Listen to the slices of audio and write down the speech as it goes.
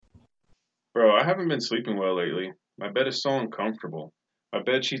Bro, I haven't been sleeping well lately. My bed is so uncomfortable. My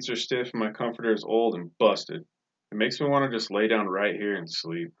bed sheets are stiff and my comforter is old and busted. It makes me want to just lay down right here and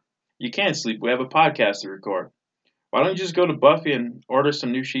sleep. You can't sleep. We have a podcast to record. Why don't you just go to Buffy and order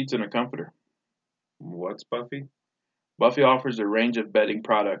some new sheets and a comforter? What's Buffy? Buffy offers a range of bedding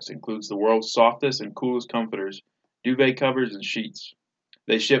products, includes the world's softest and coolest comforters, duvet covers, and sheets.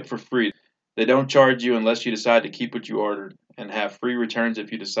 They ship for free. They don't charge you unless you decide to keep what you ordered, and have free returns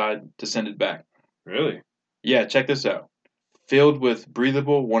if you decide to send it back. Really? Yeah, check this out. Filled with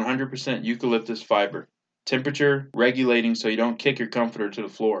breathable 100% eucalyptus fiber. Temperature regulating so you don't kick your comforter to the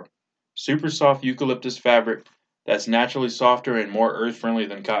floor. Super soft eucalyptus fabric that's naturally softer and more earth friendly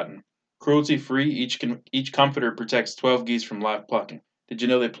than cotton. Cruelty free, each comforter protects 12 geese from live plucking. Did you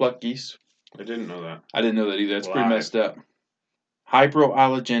know they pluck geese? I didn't know that. I didn't know that either. That's pretty Live. messed up.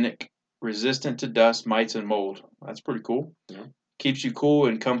 Hypoallergenic, resistant to dust, mites, and mold. That's pretty cool. Yeah. Keeps you cool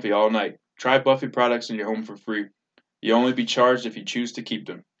and comfy all night. Try Buffy products in your home for free. You'll only be charged if you choose to keep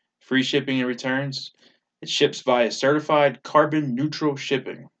them. Free shipping and returns. It ships via certified carbon neutral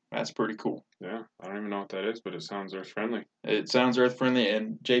shipping. That's pretty cool. Yeah, I don't even know what that is, but it sounds earth friendly. It sounds earth friendly,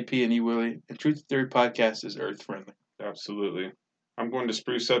 and JP and E Willie and Truth Theory podcast is earth friendly. Absolutely. I'm going to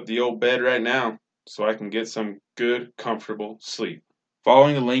spruce up the old bed right now so I can get some good, comfortable sleep.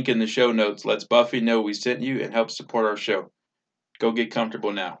 Following the link in the show notes lets Buffy know we sent you and helps support our show. Go get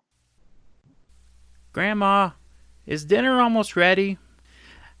comfortable now. Grandma, is dinner almost ready?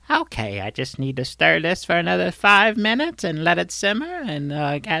 Okay, I just need to stir this for another 5 minutes and let it simmer and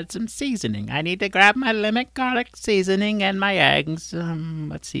add some seasoning. I need to grab my lemon garlic seasoning and my eggs.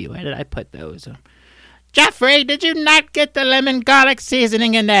 Let's see, where did I put those? Jeffrey, did you not get the lemon garlic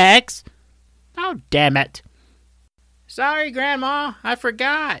seasoning and the eggs? Oh, damn it. Sorry, Grandma, I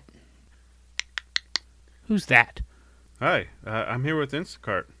forgot. Who's that? Hi, I'm here with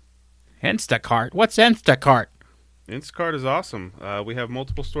Instacart. Instacart? What's Instacart? Instacart is awesome. We have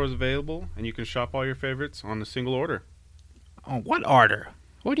multiple stores available, and you can shop all your favorites on a single order. Oh, what order?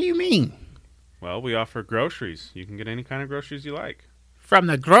 What do you mean? Well, we offer groceries. You can get any kind of groceries you like. From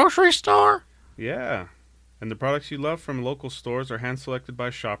the grocery store? Yeah, and the products you love from local stores are hand-selected by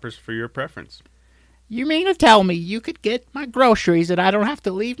shoppers for your preference. You mean to tell me you could get my groceries and I don't have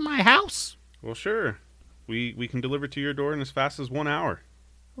to leave my house? Well, sure. We can deliver to your door in as fast as 1 hour.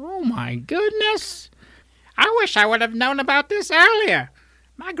 Oh, my goodness. I wish I would have known about this earlier.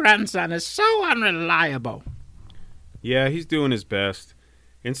 My grandson is so unreliable. Yeah, he's doing his best.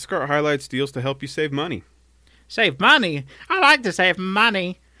 Instacart highlights deals to help you save money. Save money? I like to save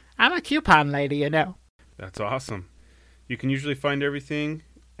money. I'm a coupon lady, you know. That's awesome. You can usually find everything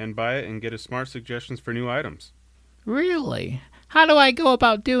and buy it and get us smart suggestions for new items. Really? How do I go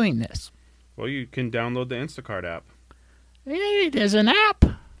about doing this? Well, you can download the Instacart app. Hey, there's an app.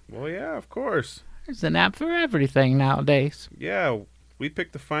 Well, yeah, of course. There's an app for everything nowadays. Yeah, we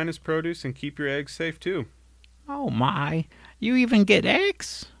pick the finest produce and keep your eggs safe, too. Oh, my. You even get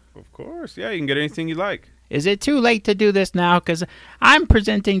eggs? Of course. Yeah, you can get anything you like. Is it too late to do this now? Because I'm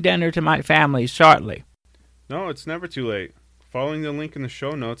presenting dinner to my family shortly. No, it's never too late. Following the link in the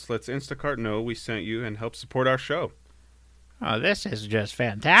show notes lets Instacart know we sent you and help support our show. Oh, this is just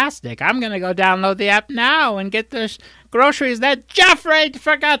fantastic. I'm going to go download the app now and get the groceries that Jeffrey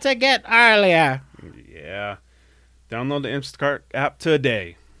forgot to get earlier. Yeah. Download the Instacart app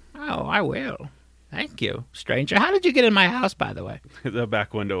today. Oh, I will. Thank you, stranger. How did you get in my house, by the way? The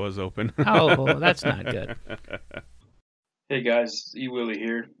back window was open. Oh, that's not good. Hey guys, E Willie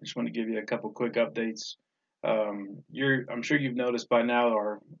here. Just want to give you a couple quick updates. I'm sure you've noticed by now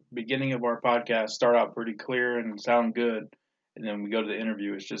our beginning of our podcast start out pretty clear and sound good, and then we go to the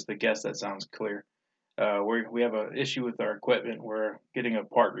interview. It's just the guest that sounds clear. We have an issue with our equipment. We're getting a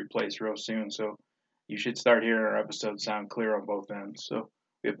part replaced real soon, so you should start hearing our episodes sound clear on both ends. So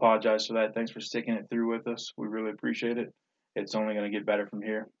we apologize for that. Thanks for sticking it through with us. We really appreciate it. It's only going to get better from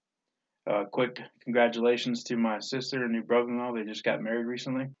here. Quick congratulations to my sister and new brother-in-law. They just got married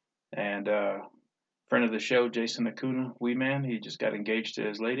recently. And friend of the show, Jason Acuna, Wee Man, he just got engaged to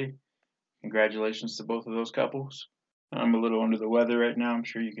his lady. Congratulations to both of those couples. I'm a little under the weather right now. I'm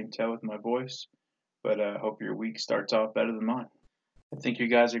sure you can tell with my voice. But I hope your week starts off better than mine. I think you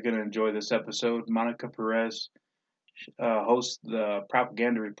guys are going to enjoy this episode. Monica Perez hosts the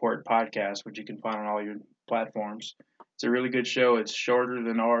Propaganda Report podcast, which you can find on all your platforms. It's a really good show. It's shorter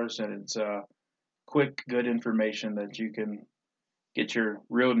than ours, and it's quick, good information that you can get your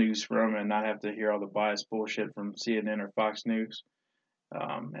real news from and not have to hear all the biased bullshit from CNN or Fox News.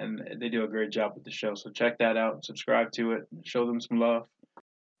 And they do a great job with the show. So check that out. Subscribe to it. Show them some love.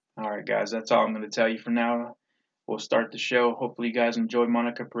 All right, guys, that's all I'm going to tell you for now. we'll start the show. Hopefully you guys enjoy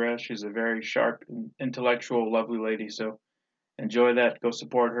Monica Perez. She's a very sharp, intellectual, lovely lady. So enjoy that. Go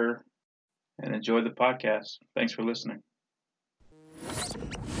support her and enjoy the podcast. Thanks for listening.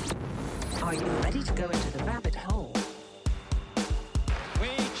 Are you ready to go into the rabbit hole? We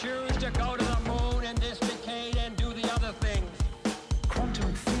choose to go to the moon and dislocate and do the other things.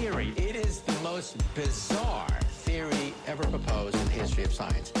 Quantum theory. It is the most bizarre theory ever proposed in the history of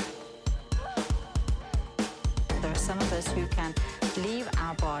science. There are some of us who can leave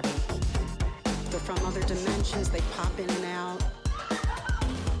our body. They're from other dimensions, they pop in and out.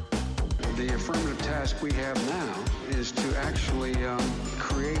 The affirmative task we have now is to actually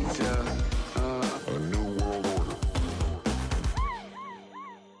create a new world order.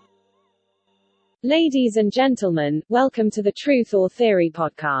 Ladies and gentlemen, welcome to the Truth or Theory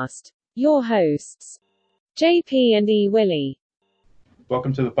podcast. Your hosts, JP and E. Willie.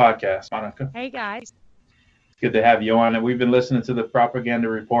 Welcome to the podcast, Monica. Hey, guys. Good to have you on it. We've been listening to the Propaganda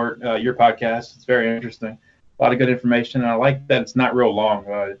Report, your podcast. It's very interesting. A lot of good information, and I like that it's not real long.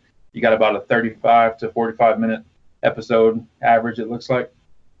 You got about a 35 to 45-minute episode average, it looks like.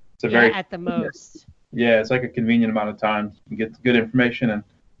 It's at the most. Yeah, it's like a convenient amount of time. You get good information and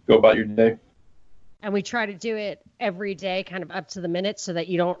go about your day. And we try to do it every day, kind of up to the minute, so that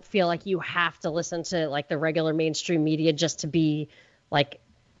you don't feel like you have to listen to like the regular mainstream media just to be like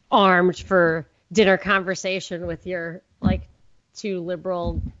armed for dinner conversation with your like too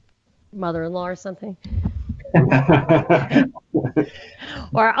liberal mother-in-law or something.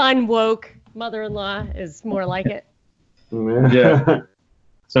 Or unwoke mother-in-law is more like it. Yeah.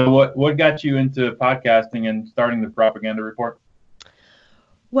 So what got you into podcasting and starting the Propaganda Report?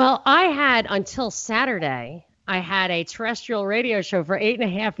 Well, I had until Saturday, I had a terrestrial radio show for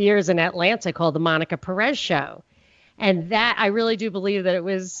 8.5 years in Atlanta called The Monica Perez Show. And that, I really do believe that it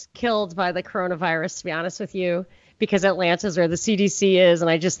was killed by the coronavirus, to be honest with you, because Atlanta's where the CDC is.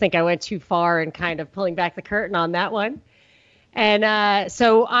 And I just think I went too far in kind of pulling back the curtain on that one. And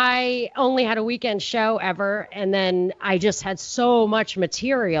so I only had a weekend show ever. And then I just had so much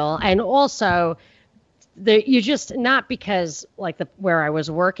material. And also, you just, not because like where I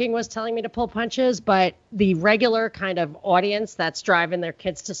was working was telling me to pull punches, but the regular kind of audience that's driving their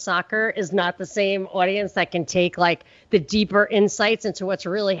kids to soccer is not the same audience that can take like the deeper insights into what's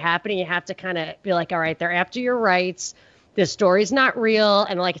really happening. You have to kind of be like, all right, they're after your rights. This story's not real.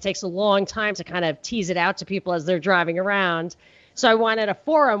 And like, it takes a long time to kind of tease it out to people as they're driving around. So I wanted a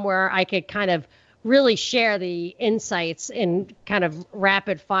forum where I could kind of really share the insights in kind of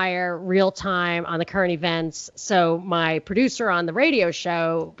rapid fire, real time on the current events. So my producer on the radio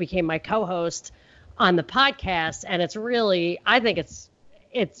show became my co-host on the podcast. And it's really, I think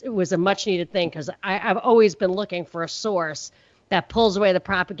it was a much needed thing, because I've always been looking for a source that pulls away the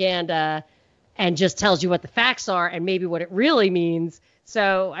propaganda and just tells you what the facts are and maybe what it really means.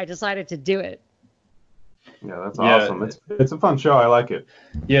 So I decided to do it. Yeah, that's awesome. It's a fun show. I like it.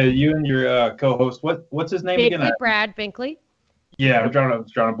 Yeah, you and your co-host, what's his name again? Brad Binkley. Yeah, I'm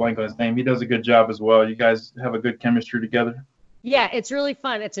drawing a blank on his name. He does a good job as well. You guys have a good chemistry together. Yeah, it's really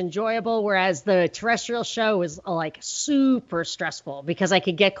fun. It's enjoyable, whereas the terrestrial show was like super stressful because I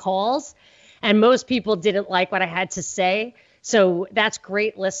could get calls and most people didn't like what I had to say. So that's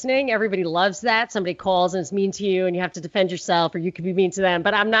great listening. Everybody loves that. Somebody calls and is mean to you and you have to defend yourself, or you could be mean to them,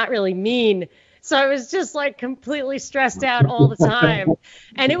 but I'm not really mean. So I was just like completely stressed out all the time.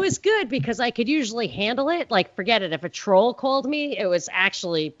 And it was good because I could usually handle it. Like, forget it. If a troll called me, it was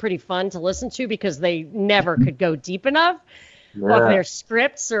actually pretty fun to listen to because they never could go deep enough off their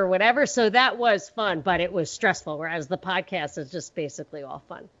scripts or whatever. So that was fun, but it was stressful. Whereas the podcast is just basically all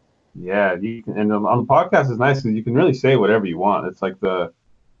fun. Yeah, you can, and on the podcast is nice because you can really say whatever you want. It's like the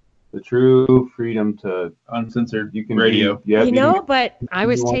true freedom to uncensored. You can radio. But I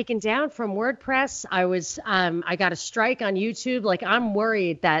was taken down from WordPress. I got a strike on YouTube. Like, I'm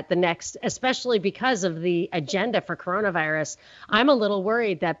worried that the next, especially because of the agenda for coronavirus, I'm a little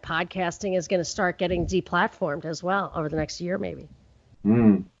worried that podcasting is going to start getting deplatformed as well over the next year, maybe.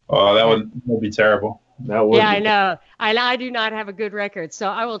 Oh, that would be terrible. That would. Yeah, I know. I do not have a good record, so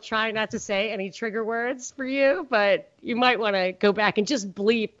I will try not to say any trigger words for you, but you might want to go back and just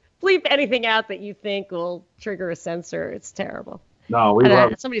bleep anything out that you think will trigger a censor. It's terrible. No, we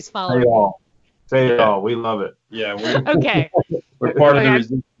love it. Somebody's following. Say it all. We love it. Yeah. Okay. We're part of the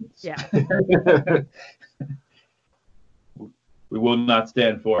resistance. Yeah. We will not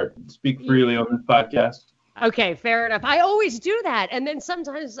stand for it. Speak freely on this podcast. Okay, fair enough. I always do that. And then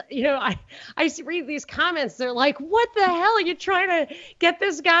sometimes, I read these comments. They're like, what the hell? Are you trying to get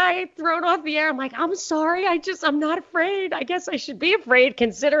this guy thrown off the air? I'm like, I'm sorry. I'm not afraid. I guess I should be afraid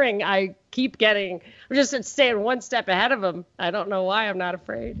considering I'm just staying one step ahead of him. I don't know why I'm not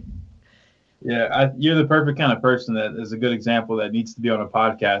afraid. Yeah, you're the perfect kind of person that is a good example that needs to be on a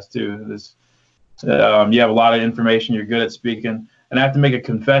podcast too. You have a lot of information. You're good at speaking. And I have to make a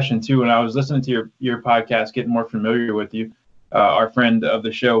confession, too. When I was listening to your podcast, getting more familiar with you, our friend of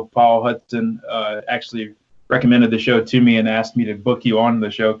the show, Paul Hudson, actually recommended the show to me and asked me to book you on the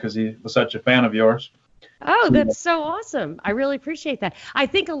show because he was such a fan of yours. Oh, that's so awesome. I really appreciate that. I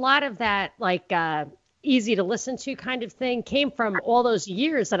think a lot of that, easy to listen to kind of thing came from all those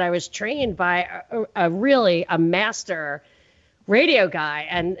years that I was trained by a master radio guy.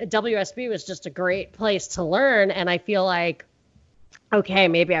 And WSB was just a great place to learn. And I feel like, okay,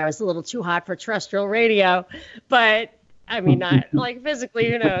 maybe I was a little too hot for terrestrial radio, but I mean, not like physically,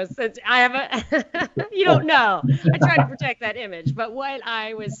 who knows? You don't know. I try to protect that image, but what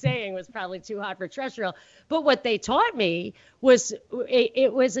I was saying was probably too hot for terrestrial. But what they taught me was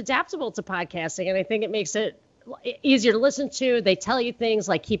it was adaptable to podcasting, and I think it makes it easier to listen to. They tell you things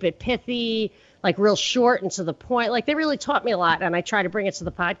like keep it pithy, like real short and to the point. Like they really taught me a lot, and I try to bring it to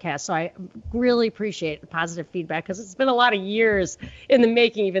the podcast. So I really appreciate the positive feedback because it's been a lot of years in the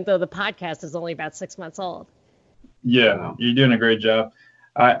making, even though the podcast is only about 6 months old. Yeah, you're doing a great job.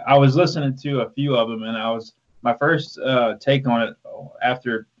 I was listening to a few of them, and my first take on it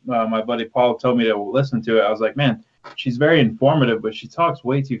after my buddy Paul told me to listen to it. I was like, man, she's very informative, but she talks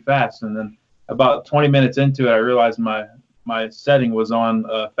way too fast. And then about 20 minutes into it, I realized my setting was on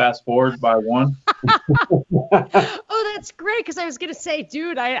fast forward by 1. Oh, that's great, because I was going to say,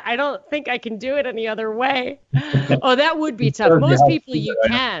 dude, I don't think I can do it any other way. Oh, that would be tough. Most people you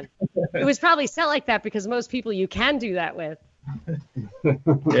can. It was probably set like that because most people you can do that with.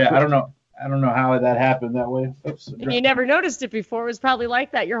 Yeah, I don't know how that happened that way. Oops. And you never noticed it before. It was probably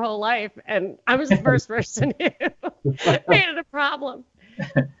like that your whole life. And I was the first person who made it a problem.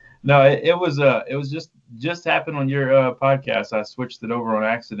 No, it was just happened on your podcast. I switched it over on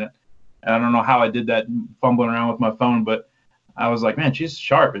accident. And I don't know how I did that, fumbling around with my phone, but I was like, man, she's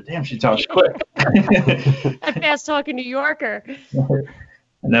sharp, but damn, she talks quick. That fast talking New Yorker.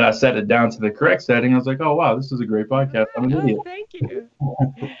 And then I set it down to the correct setting. I was like, oh, wow, this is a great podcast. I'm an idiot. Thank you.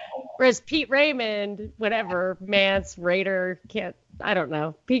 Whereas Pete Raymond, whatever, Mance, Raider, I don't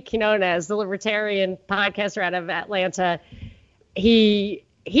know, Pete Quinones, the libertarian podcaster out of Atlanta, he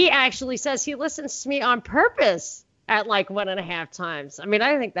actually says he listens to me on purpose at like 1.5 times. I mean,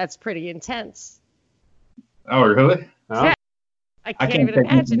 I think that's pretty intense. Oh, really? Oh. Yeah. I can't even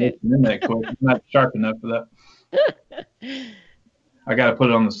imagine it. I'm not sharp enough for that. I got to put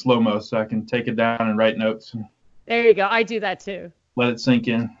it on the slow-mo so I can take it down and write notes. There you go. I do that too. Let it sink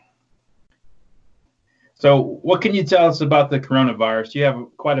in. So what can you tell us about the coronavirus? You have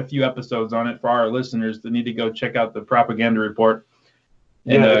quite a few episodes on it for our listeners that need to go check out the propaganda report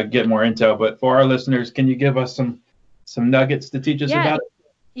and get more intel. But for our listeners, can you give us some nuggets to teach us about it?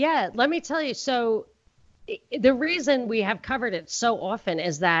 Yeah, let me tell you. So the reason we have covered it so often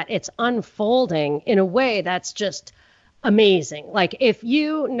is that it's unfolding in a way that's just amazing. Like if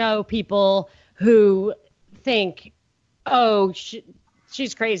you know people who think, oh,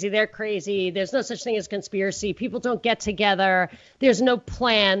 she's crazy, they're crazy, there's no such thing as conspiracy, people don't get together, there's no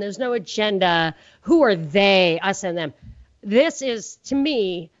plan, there's no agenda, who are they, us and them? This is, to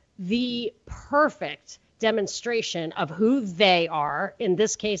me, the perfect demonstration of who they are. In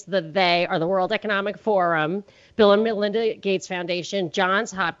this case, they are the World Economic Forum, Bill and Melinda Gates Foundation,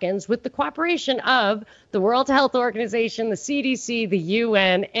 Johns Hopkins, with the cooperation of the World Health Organization, the CDC, the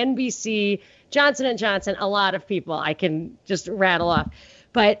UN, NBC, Johnson & Johnson, a lot of people I can just rattle off.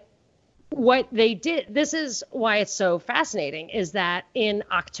 But what they did, this is why it's so fascinating, is that in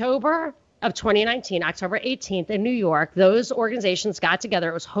October of 2019, October 18th in New York, those organizations got together.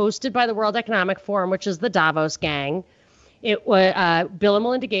 It was hosted by the World Economic Forum, which is the Davos gang. It was Bill and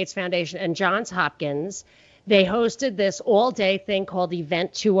Melinda Gates Foundation and Johns Hopkins. They hosted this all-day thing called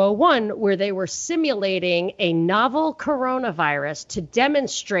Event 201, where they were simulating a novel coronavirus to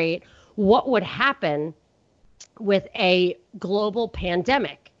demonstrate what would happen with a global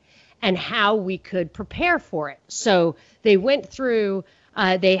pandemic and how we could prepare for it. So they went through,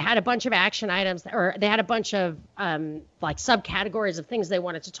 they had a bunch of action items, or they had a bunch of like subcategories of things they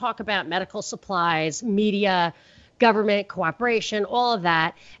wanted to talk about: medical supplies, media, government cooperation, all of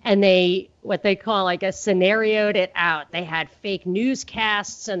that. And they, what they call, I guess, scenarioed it out. They had fake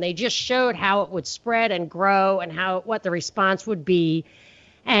newscasts, and they just showed how it would spread and grow and what the response would be.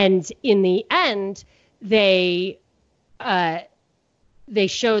 And in the end, they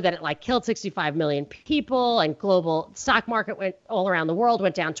showed that it like killed 65 million people, and global stock market went all around the world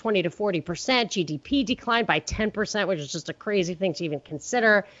went down 20 to 40%. GDP declined by 10%, which is just a crazy thing to even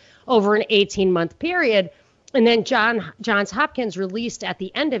consider over an 18-month period. And then Johns Hopkins released at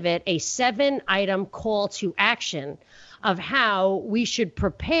the end of it a 7-item call to action of how we should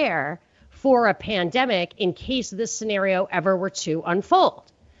prepare for a pandemic in case this scenario ever were to unfold.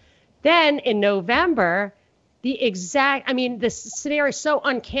 Then in November, this scenario is so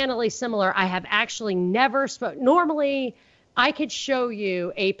uncannily similar. I have actually never normally, I could show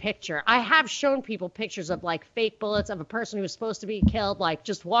you a picture. I have shown people pictures of like fake bullets of a person who was supposed to be killed, like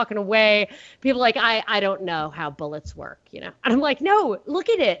just walking away. People like, I don't know how bullets work, you know? And I'm like, no, look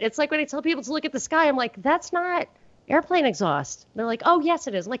at it. It's like when I tell people to look at the sky, I'm like, that's not airplane exhaust. They're like, oh, yes,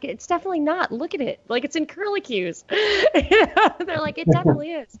 it is. Like, it's definitely not. Look at it. Like, it's in curlicues. They're like, it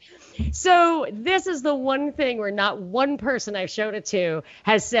definitely is. So this is the one thing where not one person I've showed it to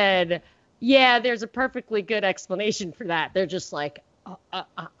has said, yeah, there's a perfectly good explanation for that. They're just like,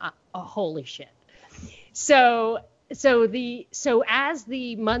 holy shit. So as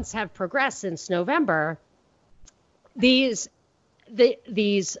the months have progressed since November, these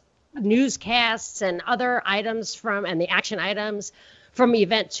newscasts and other items and the action items from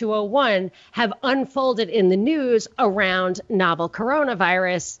Event 201 have unfolded in the news around novel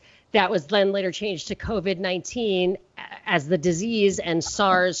coronavirus that was then later changed to COVID-19 as the disease, and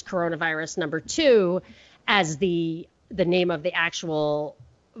SARS coronavirus number 2 as the name of the actual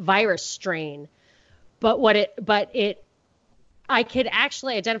virus strain. I could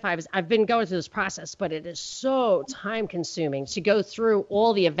actually identify, I've been going through this process, but it is so time consuming to go through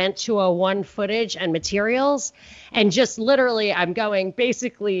all the Event 201 footage and materials. And just literally, I'm going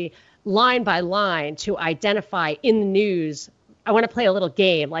basically line by line to identify in the news. I want to play a little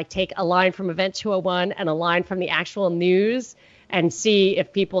game, like take a line from Event 201 and a line from the actual news and see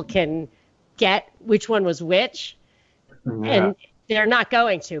if people can get which one was which. Yeah. And they're not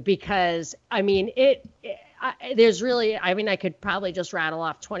going to, because, I mean, there's really, I mean, I could probably just rattle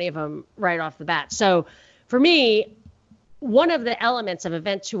off 20 of them right off the bat. So for me, one of the elements of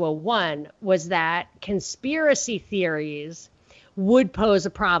Event 201 was that conspiracy theories would pose a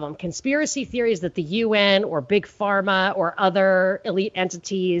problem. Conspiracy theories that the UN or Big Pharma or other elite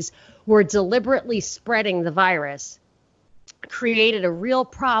entities were deliberately spreading the virus created a real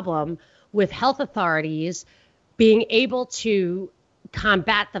problem with health authorities being able to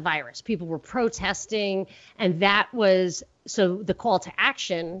combat the virus. People were protesting, and so the call to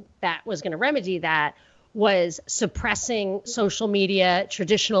action that was going to remedy that was suppressing social media,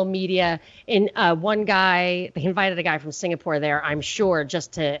 traditional media. And they invited a guy from Singapore there, I'm sure,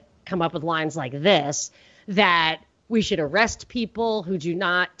 just to come up with lines like this, that we should arrest people who do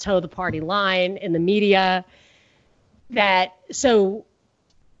not toe the party line in the media. So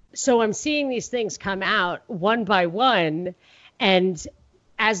I'm seeing these things come out one by one. And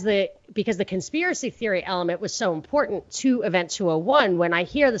because the conspiracy theory element was so important to Event 201, when I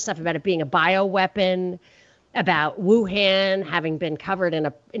hear the stuff about it being a bioweapon, about Wuhan having been covered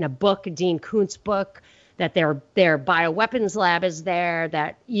in a book, Dean Koontz book, that their bioweapons lab is there,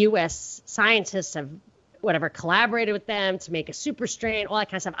 that U.S. scientists have collaborated with them to make a super strain, all that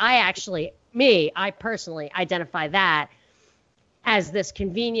kind of stuff. I personally identify that as this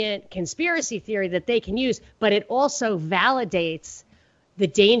convenient conspiracy theory that they can use, but it also validates the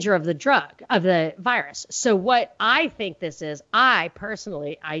danger of the virus. So what I think this is, I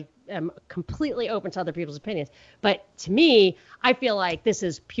am completely open to other people's opinions, but to me, I feel like this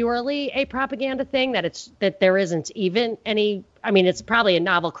is purely a propaganda thing, that there isn't even any, I mean, it's probably a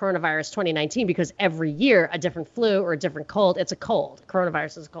novel coronavirus 2019, because every year a different flu or a different cold, it's a cold.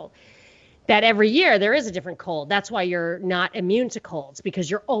 Coronavirus is a cold. That every year there is a different cold. That's why you're not immune to colds, because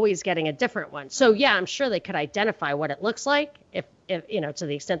you're always getting a different one. So yeah, I'm sure they could identify what it looks like, if to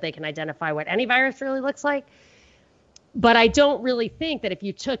the extent they can identify what any virus really looks like. But I don't really think that if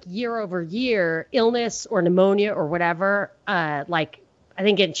you took year over year illness or pneumonia or whatever, like I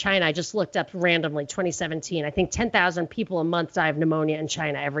think in China, I just looked up randomly 2017, I think 10,000 people a month die of pneumonia in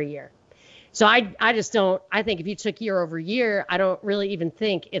China every year. So I think if you took year over year, I don't really even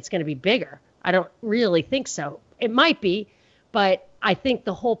think it's going to be bigger. I don't really think so. It might be, but I think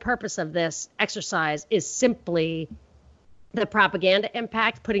the whole purpose of this exercise is simply the propaganda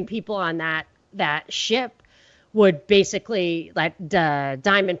impact. Putting people on that ship would basically, like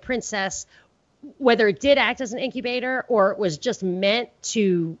Diamond Princess, whether it did act as an incubator or it was just meant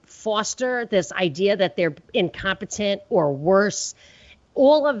to foster this idea that they're incompetent or worse,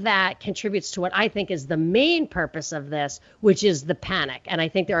 all of that contributes to what I think is the main purpose of this, which is the panic. And I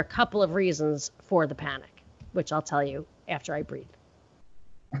think there are a couple of reasons for the panic, which I'll tell you after I breathe.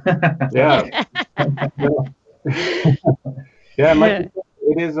 Yeah. Yeah, like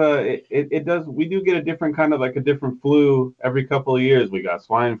it is it does. We do get a different kind of like a different flu every couple of years. We got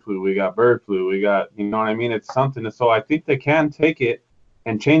swine flu, we got bird flu, we got, you know what I mean? It's something. So I think they can take it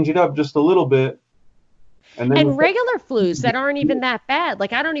and change it up just a little bit. And regular flus that aren't even that bad.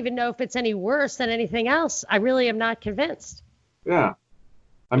 Like, I don't even know if it's any worse than anything else. I really am not convinced. Yeah.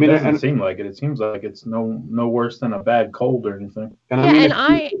 I mean, it doesn't seem like it. It seems like it's no worse than a bad cold or anything. And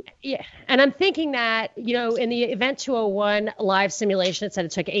and I'm thinking that, you know, in the Event 201 live simulation, it said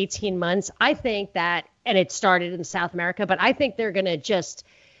it took 18 months. I think that, and it started in South America, but I think they're going to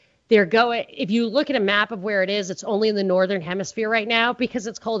if you look at a map of where it is, it's only in the northern hemisphere right now because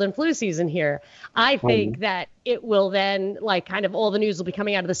it's cold and flu season here. I think that it will then, like, kind of all the news will be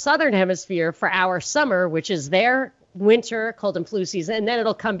coming out of the southern hemisphere for our summer, which is their winter, cold and flu season, and then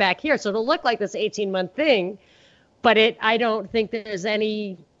it'll come back here. So it'll look like this 18-month thing, but I don't think there's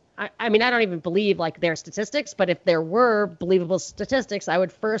any, I mean, I don't even believe like their statistics, but if there were believable statistics, I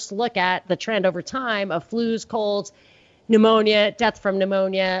would first look at the trend over time of flus, colds, pneumonia, death from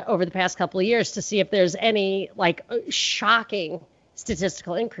pneumonia over the past couple of years to see if there's any like shocking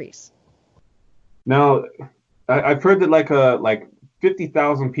statistical increase. Now, I've heard that like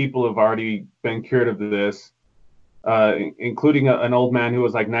 50,000 people have already been cured of this, including an old man who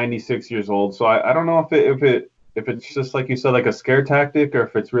was like 96 years old. So I don't know if it's just like you said, like a scare tactic, or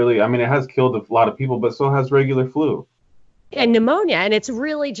if it's really, I mean, it has killed a lot of people, but so has regular flu. And pneumonia, and it's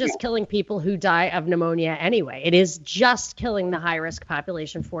really just killing people who die of pneumonia anyway. It is just killing the high-risk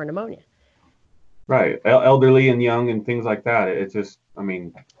population for pneumonia. Right, elderly and young and things like that. It's just, I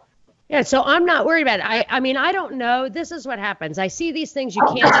mean... Yeah, so I'm not worried about it. I mean, I don't know. This is what happens. I see these things. You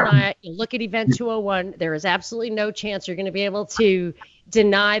can't deny it. You look at Event 201. There is absolutely no chance you're going to be able to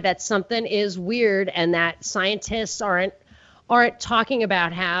deny that something is weird and that scientists aren't talking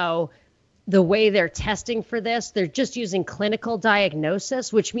about how the way they're testing for this, they're just using clinical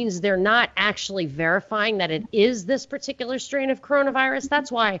diagnosis, which means they're not actually verifying that it is this particular strain of coronavirus.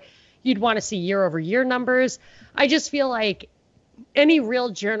 That's why you'd want to see year-over-year numbers. I just feel like any real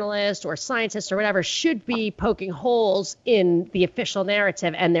journalist or scientist or whatever should be poking holes in the official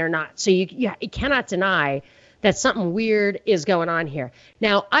narrative, and they're not. So you cannot deny that something weird is going on here.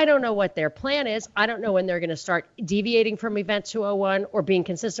 Now, I don't know what their plan is. I don't know when they're going to start deviating from Event 201 or being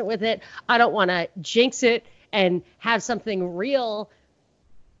consistent with it. I don't want to jinx it and have something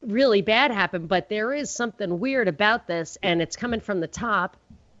really bad happen, but there is something weird about this, and it's coming from the top,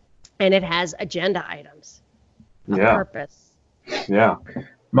 and it has agenda items of purpose. Yeah.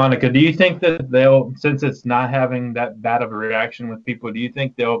 Monica, do you think that they'll, since it's not having that bad of a reaction with people, do you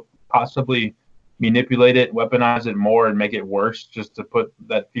think they'll possibly manipulate it, weaponize it more, and make it worse just to put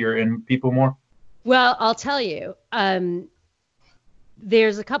that fear in people more? Well, I'll tell you,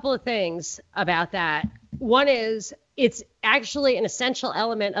 there's a couple of things about that. One is it's actually an essential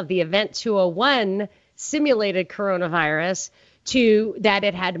element of the Event 201 simulated coronavirus that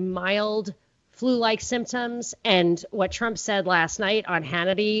it had mild flu-like symptoms. And what Trump said last night on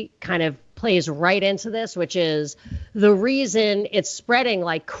Hannity kind of plays right into this, which is the reason it's spreading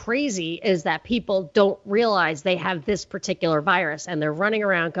like crazy is that people don't realize they have this particular virus, and they're running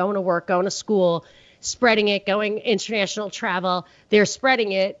around, going to work, going to school, spreading it, going international travel. They're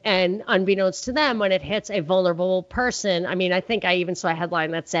spreading it, and unbeknownst to them, when it hits a vulnerable person, I mean, I think I even saw a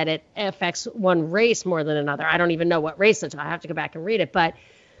headline that said it affects one race more than another. I don't even know what race it's. I have to go back and read it, but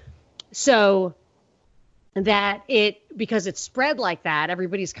so that because it's spread like that,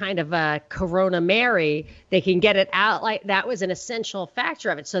 everybody's kind of a Corona Mary. They can get it out. Like that was an essential factor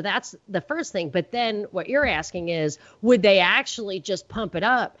of it. So that's the first thing. But then what you're asking is, would they actually just pump it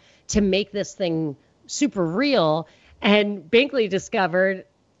up to make this thing super real? And Binkley discovered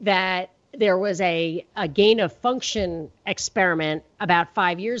that there was a gain of function experiment about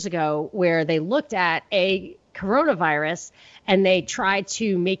 5 years ago where they looked at a coronavirus and they tried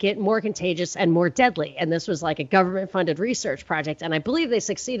to make it more contagious and more deadly. And this was like a government-funded research project, and I believe they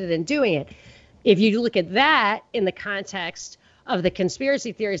succeeded in doing it. If you look at that in the context of the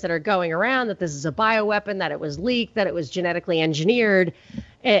conspiracy theories that are going around, that this is a bioweapon, that it was leaked, that it was genetically engineered,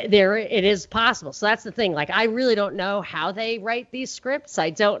 it is possible. So that's the thing. Like, I really don't know how they write these scripts. I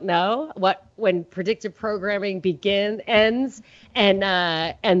don't know when predictive programming ends and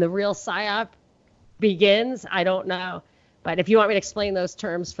the real psyop begins. I don't know. But if you want me to explain those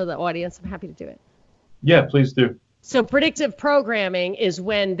terms for the audience, I'm happy to do it. Yeah, please do. So predictive programming is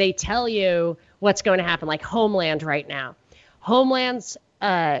when they tell you what's going to happen, like Homeland right now. Homeland's,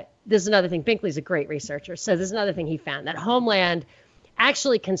 this is another thing, Binkley's a great researcher, so this is another thing he found, that Homeland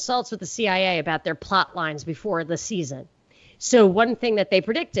actually consults with the CIA about their plot lines before the season. So one thing that they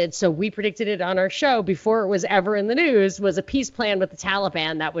predicted, so we predicted it on our show before it was ever in the news, was a peace plan with the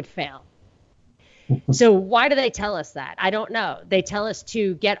Taliban that would fail. So why do they tell us that? I don't know. They tell us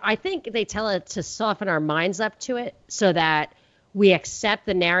I think they tell it to soften our minds up to it so that we accept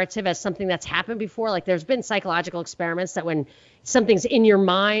the narrative as something that's happened before. Like there's been psychological experiments that when something's in your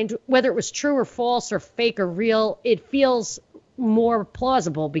mind, whether it was true or false or fake or real, it feels more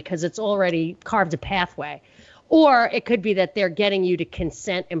plausible because it's already carved a pathway. Or it could be that they're getting you to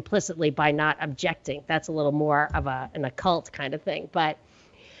consent implicitly by not objecting. That's a little more of an occult kind of thing.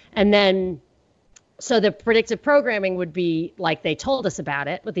 So the predictive programming would be like they told us about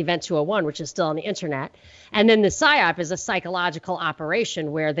it with Event 201, which is still on the internet. And then the PSYOP is a psychological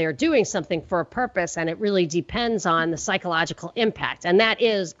operation where they're doing something for a purpose, and it really depends on the psychological impact. And that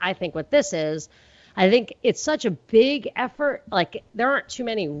is, I think, what this is. I think it's such a big effort. Like there aren't too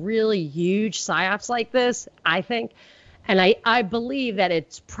many really huge PSYOPs like this, I think. And I believe that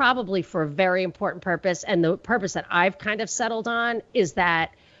it's probably for a very important purpose. And the purpose that I've kind of settled on is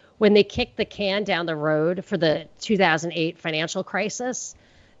that when they kicked the can down the road for the 2008 financial crisis,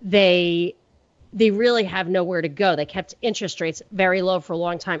 they really have nowhere to go. They kept interest rates very low for a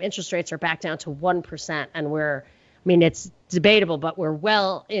long time. Interest rates are back down to 1%. And it's debatable, but we're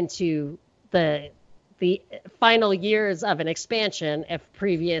well into the final years of an expansion if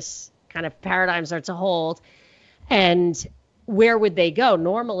previous kind of paradigms are to hold. And where would they go?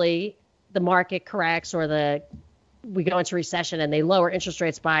 Normally, the market corrects or we go into recession and they lower interest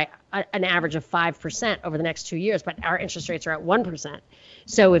rates by an average of 5% over the next 2 years, but our interest rates are at 1%.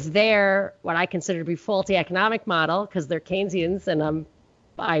 So if they're what I consider to be faulty economic model, because they're Keynesians and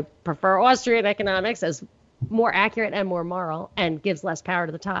I prefer Austrian economics as more accurate and more moral and gives less power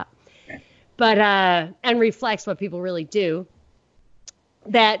to the top, but and reflects what people really do,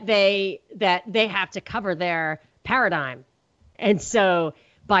 that they have to cover their paradigm. And so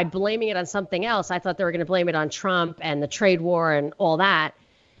by blaming it on something else, I thought they were going to blame it on Trump and the trade war and all that,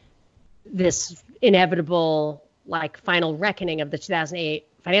 this inevitable final reckoning of the 2008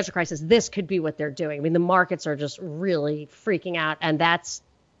 financial crisis. This could be what they're doing. I mean, the markets are just really freaking out. And that's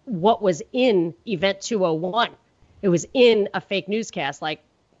what was in Event 201. It was in a fake newscast, like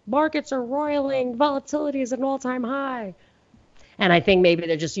markets are roiling, volatility is at an all-time high. And I think maybe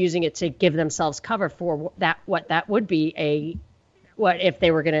they're just using it to give themselves cover for what that would be if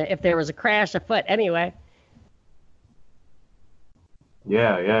there was a crash afoot anyway.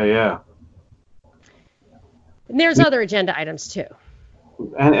 Yeah. And there's other agenda items too.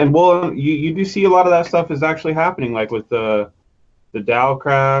 And well, you do see a lot of that stuff is actually happening, like with the Dow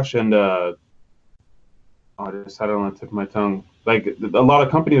crash and I just had it on the tip of my tongue. Like a lot of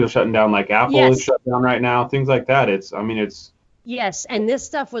companies are shutting down, like Apple is shut down right now, things like that. Yes, and this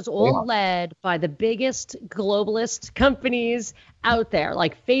stuff was all led by the biggest globalist companies out there,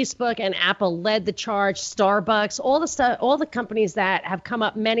 like Facebook and Apple led the charge, Starbucks, all the companies that have come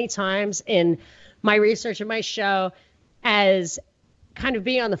up many times in my research and my show as kind of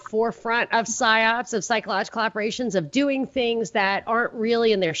being on the forefront of PSYOPs, of psychological operations, of doing things that aren't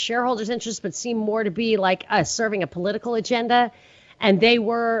really in their shareholders' interest, but seem more to be like serving a political agenda. And they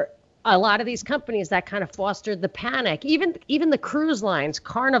were a lot of these companies that kind of fostered the panic. Even the cruise lines,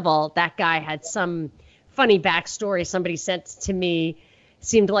 Carnival, that guy had some funny backstory somebody sent to me.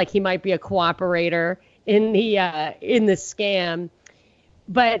 Seemed like he might be a cooperator in the scam.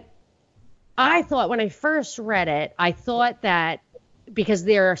 But I thought when I first read it, I thought that because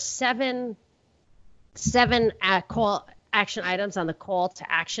there are seven call action items on the call to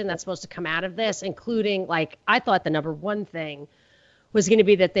action that's supposed to come out of this, including I thought the number one thing was going to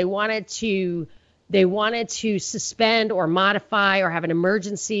be that they wanted to suspend or modify or have an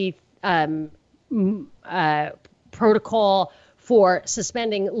emergency protocol for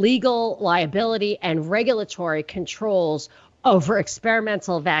suspending legal liability and regulatory controls over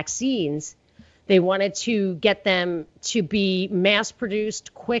experimental vaccines. They wanted to get them to be mass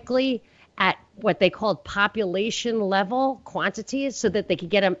produced quickly at what they called population level quantities so that they could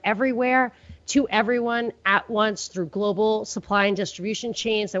get them everywhere to everyone at once through global supply and distribution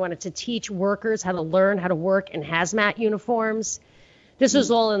chains. They wanted to teach workers how to learn how to work in hazmat uniforms. This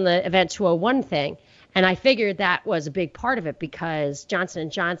was all in the Event 201 thing. And I figured that was a big part of it because Johnson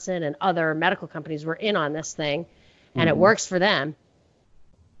 & Johnson and other medical companies were in on this thing, and it works for them.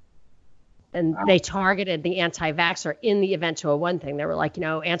 And they targeted the anti-vaxxer in the Event 201 thing. They were like,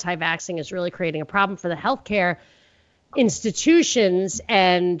 anti-vaxxing is really creating a problem for the healthcare institutions,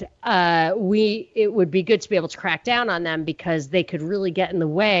 and it would be good to be able to crack down on them because they could really get in the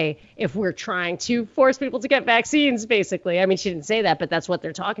way if we're trying to force people to get vaccines, basically. I mean, she didn't say that, but that's what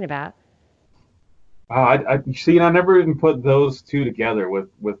they're talking about. I see. I never even put those two together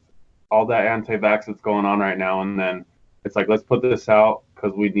with all that anti-vax that's going on right now, and then it's like, let's put this out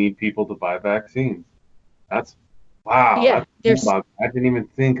because we need people to buy vaccines. That's wow. Yeah, I didn't even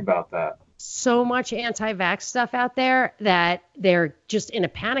think about that. So much anti-vax stuff out there that they're just in a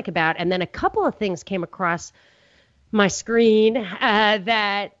panic about. And then a couple of things came across my screen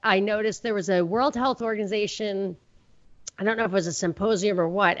that I noticed. There was a World Health Organization, I don't know if it was a symposium or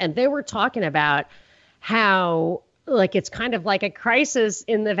what, and they were talking about how like it's kind of like a crisis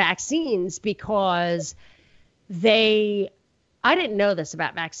in the vaccines because I didn't know this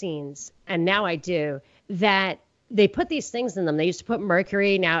about vaccines, and now I do, that they put these things in them. They used to put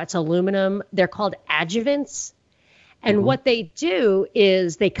mercury. Now it's aluminum. They're called adjuvants. And what they do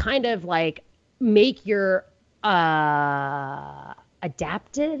is they kind of like make your adaptive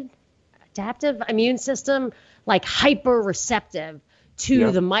immune system like hyper receptive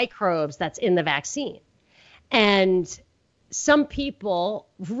to the microbes that's in the vaccine. And some people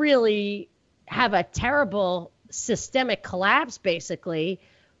really have a terrible systemic collapse basically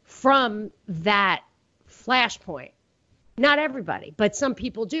from that flashpoint. Not everybody, but some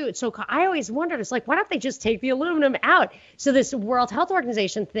people do. So I always wondered, it's like, why don't they just take the aluminum out? So this World Health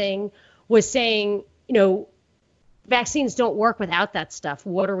Organization thing was saying, vaccines don't work without that stuff.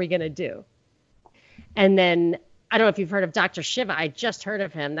 What are we going to do? And then I don't know if you've heard of Dr. Shiva. I just heard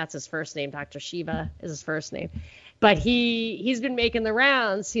of him. That's his first name. Dr. Shiva is his first name. But he's been making the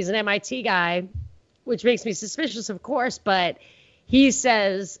rounds. He's an MIT guy, which makes me suspicious, of course. But he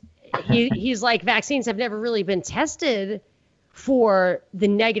says he's like, vaccines have never really been tested for the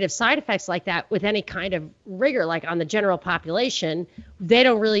negative side effects like that with any kind of rigor, like on the general population. They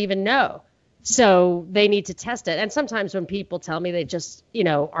don't really even know. So they need to test it. And sometimes when people tell me they just,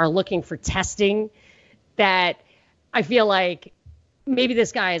 are looking for testing, that I feel like maybe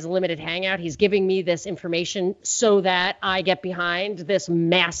this guy is a limited hangout. He's giving me this information so that I get behind this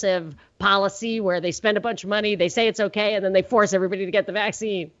massive policy where they spend a bunch of money, they say it's okay, and then they force everybody to get the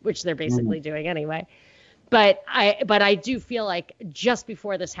vaccine, which they're basically doing anyway. But I do feel like just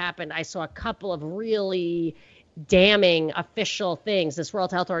before this happened, I saw a couple of really damning official things, this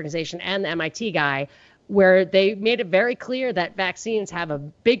World Health Organization and the MIT guy, where they made it very clear that vaccines have a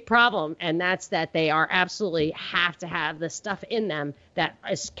big problem, and that's that they are absolutely have to have the stuff in them that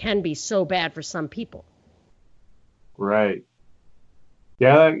can be so bad for some people. Right.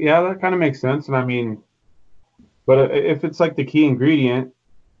 Yeah, that kind of makes sense. And I mean, but if it's like the key ingredient,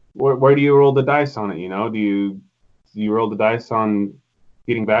 where do you roll the dice on it? Do you roll the dice on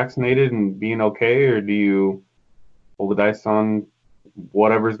getting vaccinated and being okay, or do you roll the dice on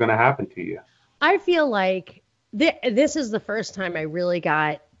whatever's going to happen to you? I feel like this is the first time I really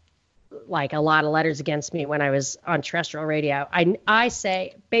got like a lot of letters against me when I was on terrestrial radio. I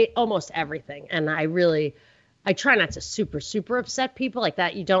say almost everything, and I try not to super upset people like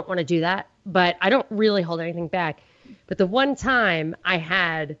that. You don't want to do that, but I don't really hold anything back. But the one time I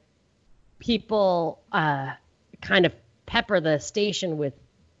had people kind of pepper the station with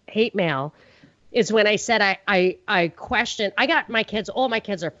hate mail is when I said I questioned. I got my kids, all my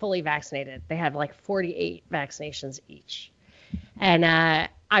kids are fully vaccinated. They have like 48 vaccinations each. And I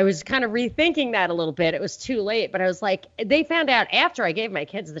was kind of rethinking that a little bit. It was too late, but I was like, they found out after I gave my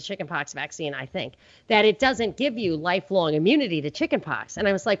kids the chickenpox vaccine, I think, that it doesn't give you lifelong immunity to chickenpox. And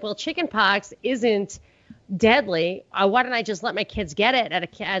I was like, well, chickenpox isn't deadly. Why don't I just let my kids get it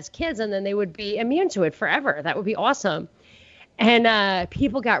as kids, and then they would be immune to it forever? That would be awesome. And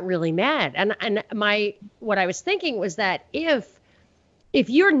people got really mad. And what I was thinking was that if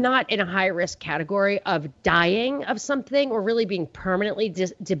you're not in a high risk category of dying of something or really being permanently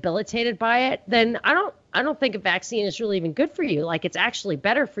debilitated by it, then I don't think a vaccine is really even good for you. Like, it's actually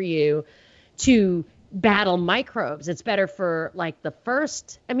better for you to battle microbes. It's better for like the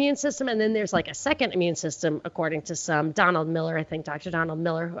first immune system, and then there's like a second immune system, according to some Donald Miller, I think Dr. Donald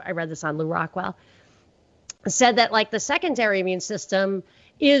Miller, who I read this on Lou Rockwell, said that like the secondary immune system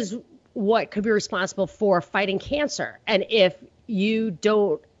is what could be responsible for fighting cancer. And if you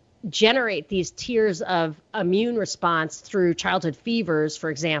don't generate these tiers of immune response through childhood fevers, for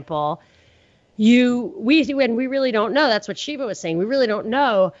example, we really don't know. That's what Shiva was saying. We really don't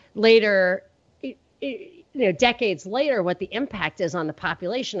know later, decades later, what the impact is on the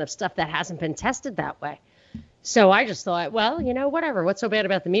population of stuff that hasn't been tested that way. So I just thought, well, whatever. What's so bad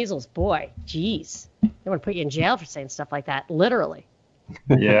about the measles? Boy, geez. They want to put you in jail for saying stuff like that, literally.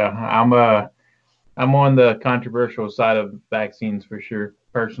 Yeah, I'm on the controversial side of vaccines for sure,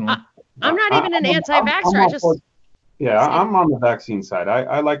 personally. I'm not even an anti-vaxxer. I'm on the vaccine side.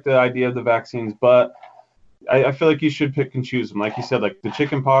 I like the idea of the vaccines, but I feel like you should pick and choose them. Like you said, like the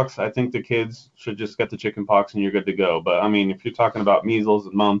chicken pox, I think the kids should just get the chicken pox and you're good to go. But I mean, if you're talking about measles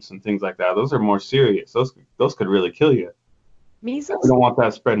and mumps and things like that, those are more serious. Those could really kill you. Measles? We don't want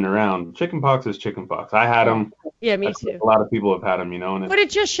that spreading around. Chicken pox is chicken pox. I had them. Yeah, me too. A lot of people have had them, But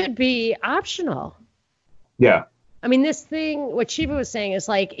it just should be optional. Yeah. I mean, this thing, what Shiva was saying is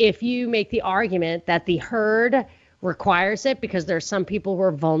like, if you make the argument that the herd requires it because there's some people who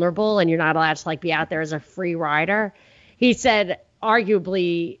are vulnerable and you're not allowed to like be out there as a free rider. He said,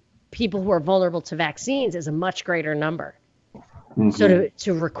 arguably, people who are vulnerable to vaccines is a much greater number. Mm-hmm. So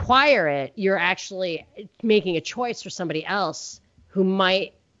to require it, you're actually making a choice for somebody else who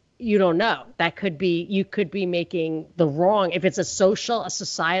might, you don't know. That could be, you could be making the wrong, if it's a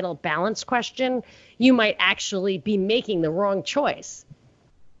societal balance question, you might actually be making the wrong choice.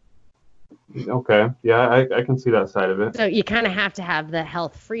 Okay. Yeah, I can see that side of it. So you kind of have to have the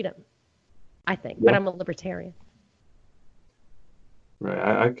health freedom, I think. Yeah. But I'm a libertarian.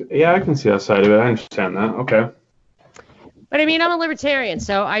 Right. I can see that side of it. I understand that. Okay. But I mean, I'm a libertarian,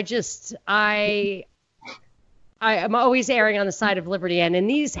 so I'm always erring on the side of liberty. And in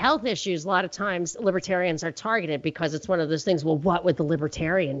these health issues, a lot of times libertarians are targeted because it's one of those things, well, what would the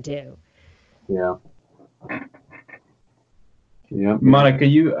libertarian do? Yeah. Yeah, Monica,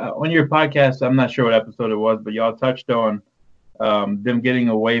 you on your podcast, I'm not sure what episode it was, but y'all touched on them getting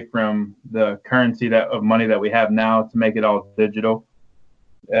away from the currency of money that we have now to make it all digital,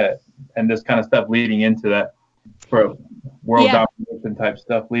 and this kind of stuff leading into that for world domination type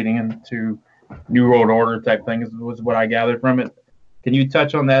stuff, leading into New World Order type things was what I gathered from it. Can you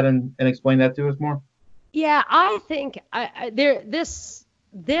touch on that and explain that to us more? Yeah, I think this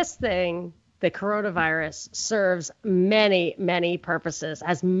thing. The coronavirus serves many, many purposes,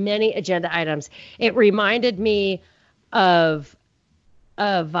 has many agenda items. It reminded me of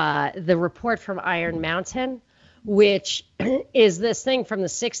the report from Iron Mountain, which is this thing from the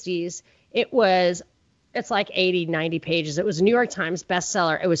 60s. It's like 80, 90 pages. It was a New York Times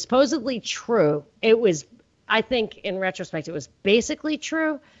bestseller. It was supposedly true. I think in retrospect, it was basically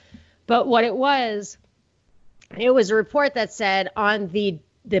true. But what it was a report that said on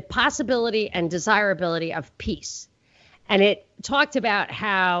the possibility and desirability of peace. And it talked about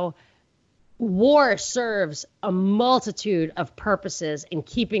how war serves a multitude of purposes in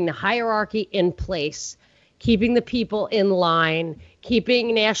keeping the hierarchy in place, keeping the people in line,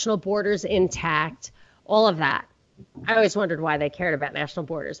 keeping national borders intact, all of that. I always wondered why they cared about national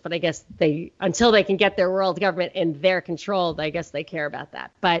borders, but I guess until they can get their world government in their control, I guess they care about that.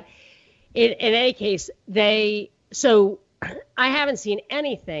 But in any case, I haven't seen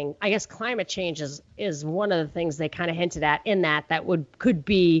anything. I guess climate change is one of the things they kind of hinted at in that could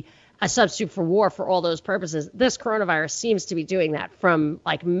be a substitute for war for all those purposes. This coronavirus seems to be doing that, from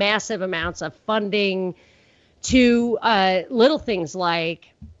like massive amounts of funding to little things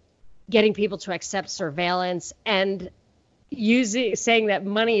like getting people to accept surveillance and saying that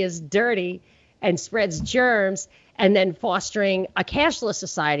money is dirty and spreads germs, and then fostering a cashless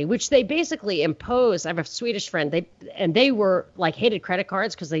society, which they basically imposed. I have a Swedish friend, they were like hated credit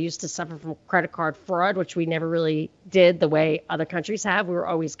cards because they used to suffer from credit card fraud, which we never really did the way other countries have. We were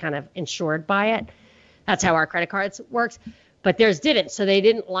always kind of insured by it. That's how our credit cards works. But theirs didn't. So they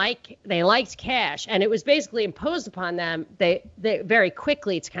liked cash, and it was basically imposed upon them. They very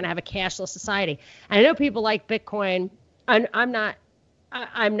quickly to kind of have a cashless society. And I know people like Bitcoin.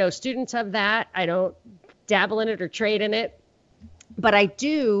 I'm no student of that. I don't dabble in it or trade in it, but I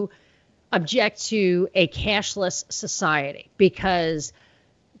do object to a cashless society because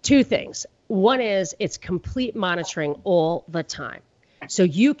two things. One is it's complete monitoring all the time. So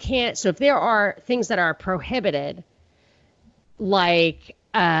if there are things that are prohibited, like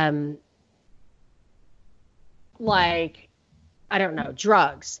I don't know,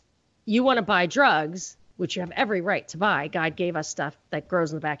 drugs, you want to buy drugs, which you have every right to buy. God gave us stuff that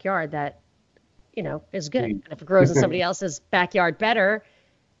grows in the backyard that, is good. And if it grows in somebody else's backyard better,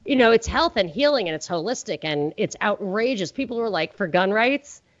 it's health and healing and it's holistic and it's outrageous. People who are like for gun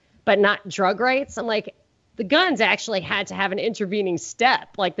rights, but not drug rights. I'm like, the guns actually had to have an intervening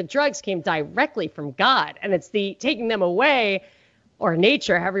step. Like the drugs came directly from God, and it's the taking them away, or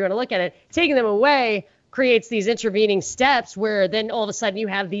nature, however you want to look at it, taking them away creates these intervening steps where then all of a sudden you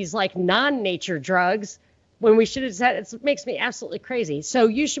have these like non-nature drugs when we should have said, it makes me absolutely crazy. So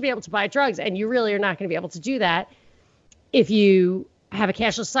you should be able to buy drugs, and you really are not going to be able to do that if you have a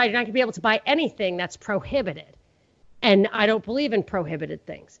cashless society. You're not going to be able to buy anything that's prohibited. And I don't believe in prohibited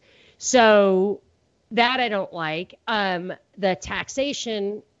things. So that I don't like. The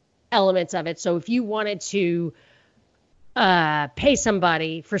taxation elements of it. So if you wanted to pay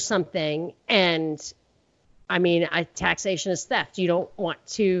somebody for something, and I mean, taxation is theft. You don't want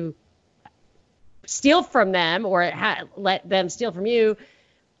to steal from them or let them steal from you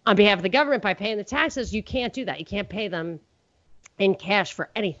on behalf of the government by paying the taxes. You can't do that. You can't pay them in cash for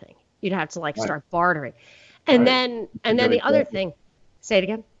anything. You'd have to start bartering. And then the other thing, say it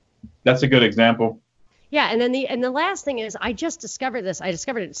again. That's a good example. Yeah, and then the last thing is, I just discovered this. I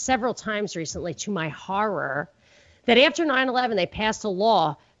discovered it several times recently, to my horror, that after 9/11 they passed a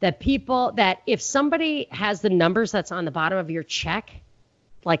law that if somebody has the numbers that's on the bottom of your check,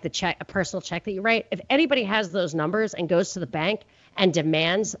 like a personal check that you write, if anybody has those numbers and goes to the bank and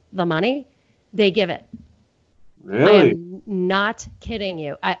demands the money, they give it. Really? I am not kidding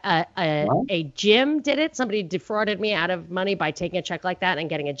you. A gym did it. Somebody defrauded me out of money by taking a check like that and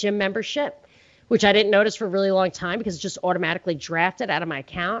getting a gym membership, which I didn't notice for a really long time because it just automatically drafted out of my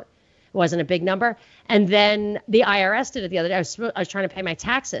account. It wasn't a big number. And then the IRS did it the other day. I was trying to pay my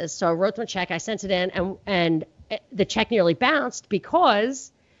taxes. So I wrote them a check. I sent it in, and the check nearly bounced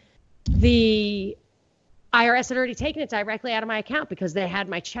because the IRS had already taken it directly out of my account because they had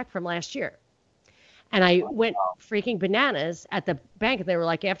my check from last year. And I went freaking bananas at the bank, and they were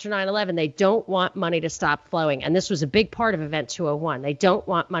like, after 9/11, they don't want money to stop flowing. And this was a big part of Event 201. They don't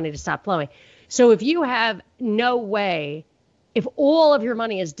want money to stop flowing. So if you have no way, if all of your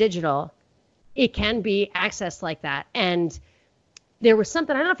money is digital, it can be accessed like that. And there was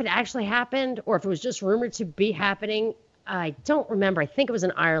something, I don't know if it actually happened or if it was just rumored to be happening. I don't remember. I think it was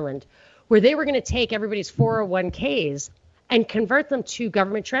in Ireland, where they were going to take everybody's 401ks and convert them to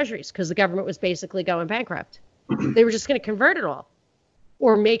government treasuries because the government was basically going bankrupt. They were just going to convert it all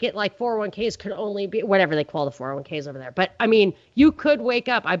or make it like 401ks could only be whatever they call the 401ks over there. But I mean, you could wake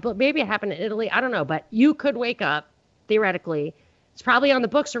up. Maybe it happened in Italy. I don't know, but you could wake up theoretically. It's probably on the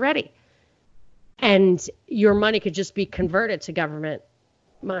books already. And your money could just be converted to government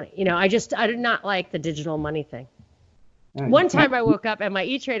money. You know, I did not like the digital money thing. One time I woke up and my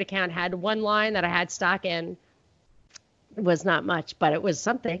E-Trade account had one line that I had stock in. It was not much, but it was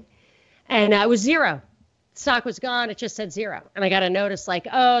something. And it was zero. Stock was gone. It just said zero. And I got a notice like,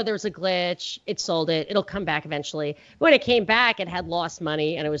 oh, there was a glitch. It sold it. It'll come back eventually. When it came back, it had lost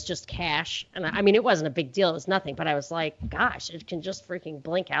money and it was just cash. And I mean, it wasn't a big deal. It was nothing. But I was like, gosh, it can just freaking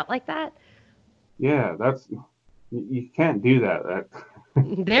blink out like that. Yeah, you can't do that.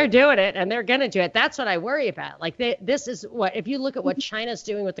 They're doing it and they're going to do it. That's what I worry about. Like this is what, if you look at what China's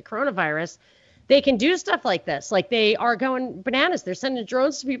doing with the coronavirus, they can do stuff like this. Like they are going bananas. They're sending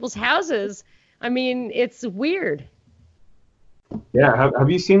drones to people's houses. I mean, it's weird. Yeah. Have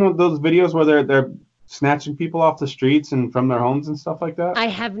you seen those videos where they're snatching people off the streets and from their homes and stuff like that? I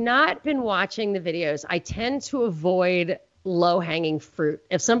have not been watching the videos. I tend to avoid low-hanging fruit.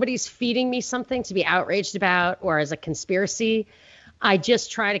 If somebody's feeding me something to be outraged about or as a conspiracy, I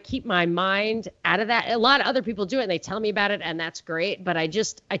just try to keep my mind out of that. A lot of other people do it and they tell me about it and that's great. But I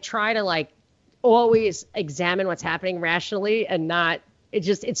try to always examine what's happening rationally and not,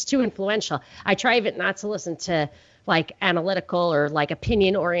 it's too influential. I try even not to listen to analytical or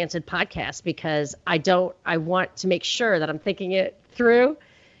opinion oriented podcasts because I want to make sure that I'm thinking it through,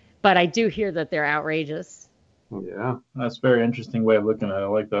 but I do hear that they're outrageous. Yeah. That's a very interesting way of looking at it. I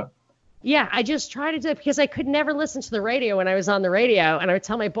like that. Yeah, I just try to do it because I could never listen to the radio when I was on the radio. And I would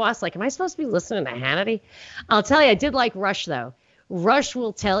tell my boss, am I supposed to be listening to Hannity? I'll tell you, I did like Rush, though. Rush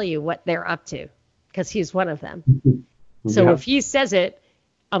will tell you what they're up to because he's one of them. So if he says it,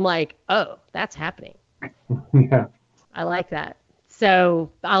 I'm like, oh, that's happening. Yeah. I like that.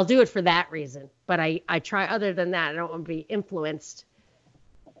 So I'll do it for that reason. But I try other than that. I don't want to be influenced.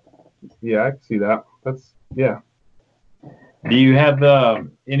 Yeah, I can see that. Yeah. Do you have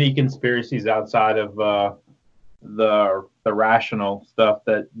any conspiracies outside of the rational stuff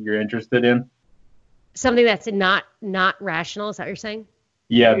that you're interested in? Something that's not rational, is that what you're saying?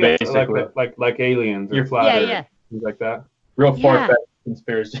 Yeah, basically. Like aliens or flat Earth, things like that. Real far-fetched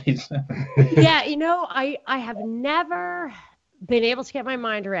conspiracies. Yeah, I have never been able to get my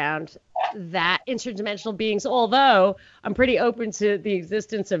mind around that interdimensional beings, although I'm pretty open to the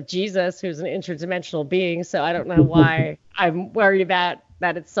existence of Jesus, who's an interdimensional being, so I don't know why I'm worried about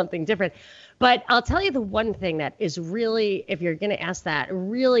that it's something different. But I'll tell you the one thing that is really, if you're going to ask that,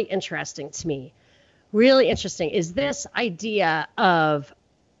 really interesting to me, really interesting, is this idea of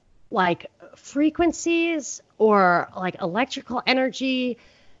frequencies or electrical energy,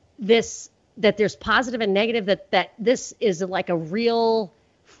 that there's positive and negative, that this is a real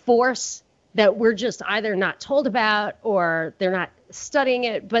force that we're just either not told about or they're not studying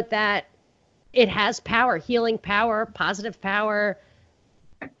it, but that it has power, healing power, positive power,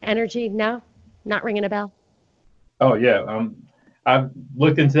 energy. No, not ringing a bell. Oh yeah, I've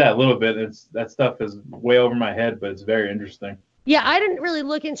looked into that a little bit. That stuff is way over my head, but it's very interesting. Yeah, I didn't really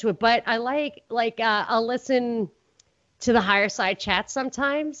look into it, but I I'll listen to the Higher Side chat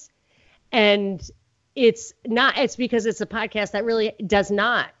sometimes, and it's because it's a podcast that really does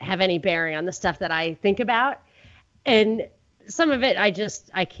not have any bearing on the stuff that I think about, and some of it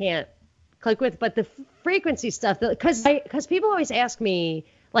I can't click with, but the frequency stuff, because people always ask me,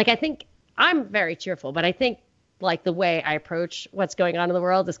 like, I think I'm very cheerful, but I think like the way I approach what's going on in the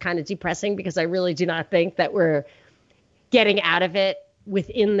world is kind of depressing, because I really do not think that we're getting out of it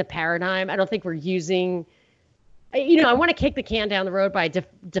within the paradigm. I don't think we're using, I want to kick the can down the road by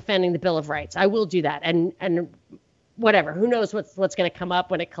defending the Bill of Rights. I will do that. And whatever, who knows what's going to come up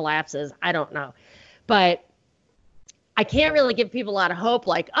when it collapses? I don't know. But I can't really give people a lot of hope,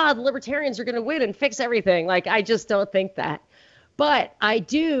 like, the libertarians are going to win and fix everything. Like, I just don't think that. But I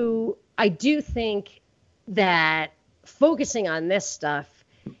do think that focusing on this stuff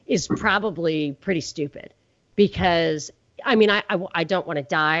is probably pretty stupid, because I mean, I don't want to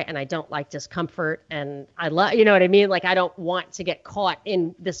die, and I don't like discomfort, and I love, you know what I mean? Like, I don't want to get caught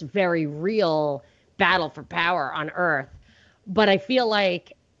in this very real battle for power on Earth. But I feel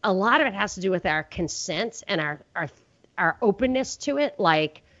like a lot of it has to do with our consent and our openness to it,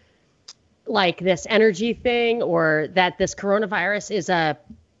 like this energy thing, or that this coronavirus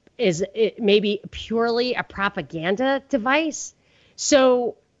is maybe purely a propaganda device.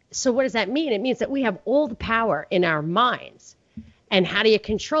 So what does that mean? It means that we have all the power in our minds. And how do you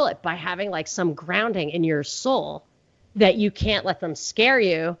control it? By having like some grounding in your soul, that you can't let them scare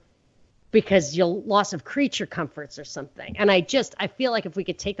you because you'll loss of creature comforts or something. And I feel like if we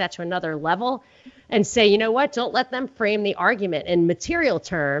could take that to another level and say, you know what, don't let them frame the argument in material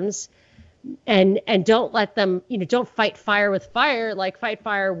terms, and don't let them, don't fight fire with fire, like fight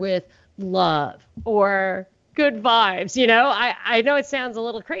fire with love or good vibes. I know it sounds a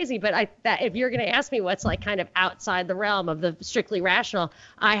little crazy, but if you're going to ask me what's like kind of outside the realm of the strictly rational,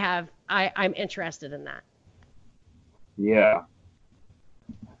 I'm interested in that. Yeah.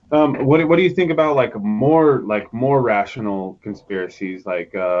 What do you think about like more rational conspiracies,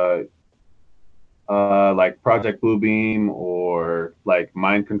 like Project Bluebeam, or like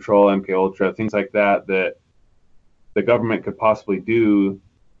mind control, MK Ultra, things like that the government could possibly do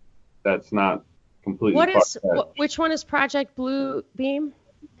that's not completely which one is Project Bluebeam?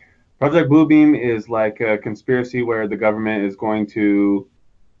 Project Bluebeam is like a conspiracy where the government is going to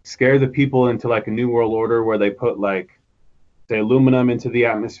scare the people into like a new world order, where they put like, say, aluminum into the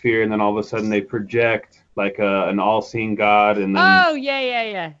atmosphere, and then all of a sudden they project like an all-seeing God, and then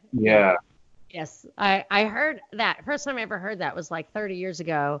yeah. Yes, I heard that. First time I ever heard that was like 30 years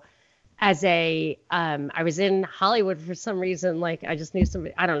ago. I was in Hollywood for some reason. Like, I just knew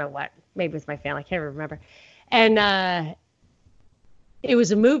somebody, I don't know what, maybe with my family, I can't remember. And it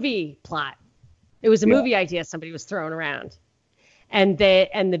was a movie plot. It was a movie idea somebody was throwing around. And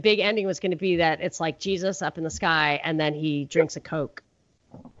the big ending was going to be that it's like Jesus up in the sky, and then he drinks a Coke.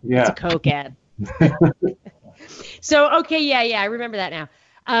 Yeah. It's a Coke ad. So, okay, I remember that now.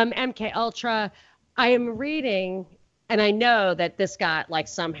 MK Ultra, I am reading, and I know that this got like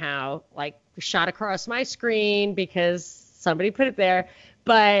somehow like shot across my screen because somebody put it there,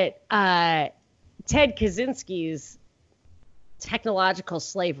 but Ted Kaczynski's Technological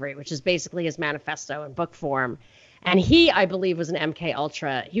Slavery, which is basically his manifesto in book form, and he, I believe, was an MK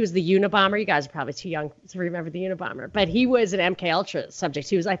Ultra. He was the Unabomber. You guys are probably too young to remember the Unabomber, but he was an MK Ultra subject.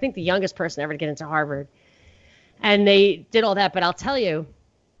 He was, I think, the youngest person ever to get into Harvard, and they did all that. But I'll tell you,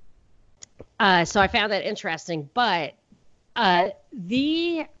 so I found that interesting. But as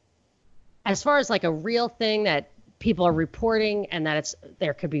far as like a real thing that people are reporting, and that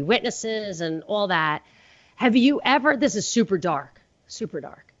there could be witnesses and all that, have you ever? This is super dark.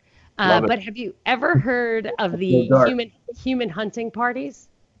 But have you ever heard of the human hunting parties?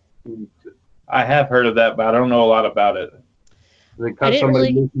 I have heard of that, but I don't know a lot about it. They cut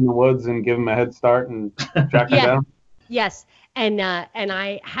somebody loose in the woods and give them a head start and track them down? Yes. And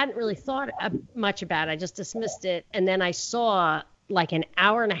I hadn't really thought much about it. I just dismissed it. And then I saw like an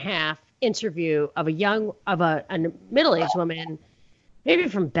hour and a half interview of a middle-aged woman, maybe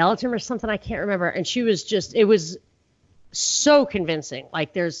from Belgium or something. I can't remember. And she was it was so convincing.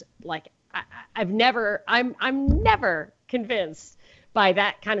 Like I'm never convinced by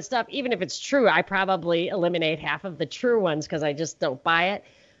that kind of stuff. Even if it's true, I probably eliminate half of the true ones because I just don't buy it.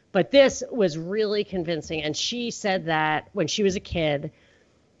 But this was really convincing. And she said that when she was a kid,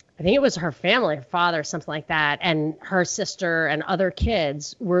 I think it was her family, her father, something like that, and her sister and other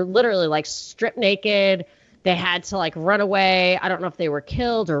kids were literally like stripped naked. They had to like run away. I don't know if they were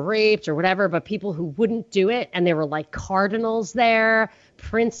killed or raped or whatever, but people who wouldn't do it, and there were like cardinals there,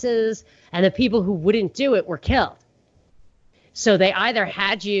 princes, and the people who wouldn't do it were killed. So they either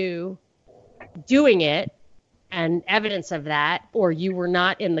had you doing it and evidence of that, or you were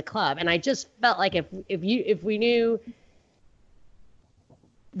not in the club. And I just felt like if we knew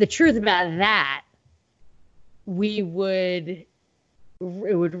the truth about that, it would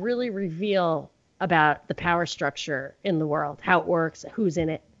really reveal about the power structure in the world, how it works, who's in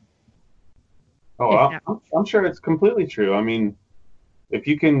it. Oh, I'm sure it's completely true. I mean, if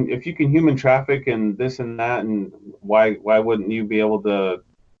you can human traffic and this and that, and why wouldn't you be able to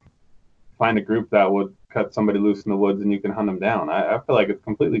find a group that would cut somebody loose in the woods and you can hunt them down? I feel like it's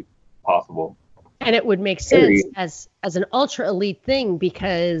completely possible. And it would make sense as an ultra elite thing,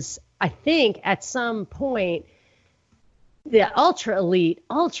 because I think at some point the ultra elite,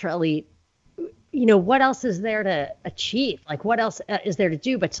 you know, what else is there to achieve? Like, what else is there to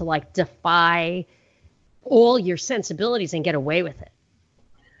do but to like defy all your sensibilities and get away with it?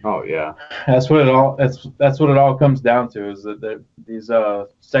 Oh yeah, that's what it all comes down to, is that these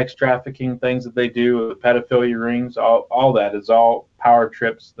sex trafficking things that they do, the pedophilia rings, all that is all power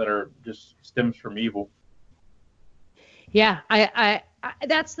trips that are just stems from evil. Yeah, I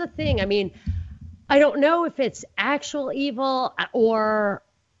that's the thing. I mean, I don't know if it's actual evil or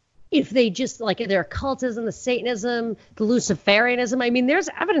if they just like their occultism, the Satanism, the Luciferianism. I mean, there's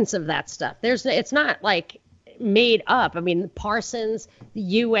evidence of that stuff. It's not like made up. I mean, Parsons, the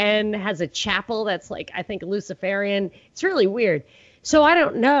UN has a chapel that's like, I think, Luciferian. It's really weird. So I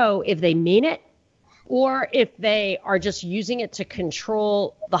don't know if they mean it or if they are just using it to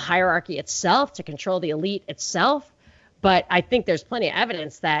control the hierarchy itself, to control the elite itself. But I think there's plenty of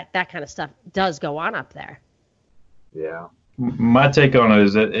evidence that that kind of stuff does go on up there. Yeah. My take on it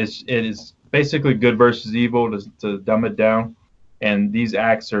is that it is basically good versus evil, to dumb it down. And these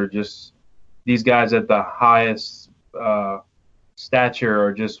acts are just, these guys at the highest stature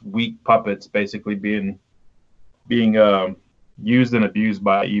are just weak puppets, basically being used and abused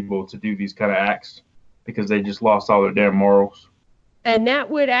by evil to do these kind of acts because they just lost all their damn morals. And that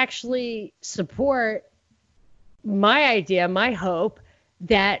would actually support my idea, my hope,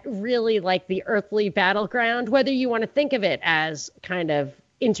 that really like the earthly battleground, whether you want to think of it as kind of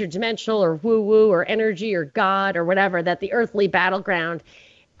interdimensional or woo-woo or energy or God or whatever, that the earthly battleground,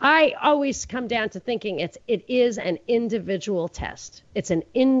 I always come down to thinking it is an individual test. It's an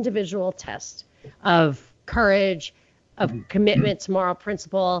individual test of courage, of commitment to moral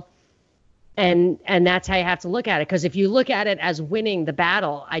principle. And that's how you have to look at it. Because if you look at it as winning the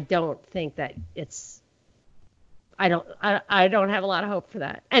battle, I don't think that I don't have a lot of hope for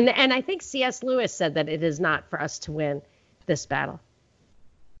that. And I think C.S. Lewis said that it is not for us to win this battle.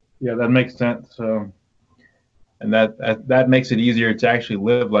 Yeah, that makes sense. And that makes it easier to actually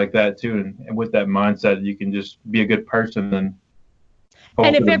live like that too. And with that mindset, you can just be a good person.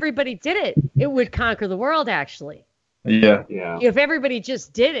 And if everybody did it, it would conquer the world, actually. Yeah. If everybody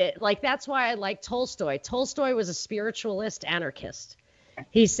just did it, like that's why I like Tolstoy. Tolstoy was a spiritualist anarchist.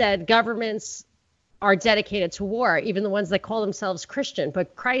 He said governments are dedicated to war, even the ones that call themselves Christian,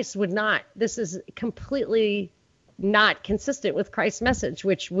 but Christ would not. This is completely not consistent with Christ's message,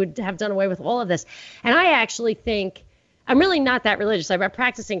 which would have done away with all of this. And I actually think, I'm really not that religious. I'm a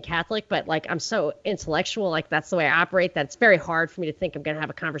practicing Catholic, but like I'm so intellectual, like that's the way I operate, that it's very hard for me to think I'm going to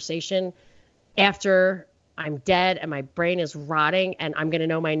have a conversation after I'm dead and my brain is rotting and I'm going to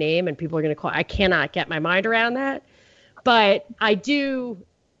know my name and people are going to call. I cannot get my mind around that. But I do,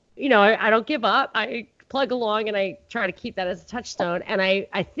 I don't give up. I plug along and I try to keep that as a touchstone. And I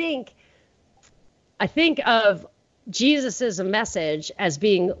think of Jesus is a message as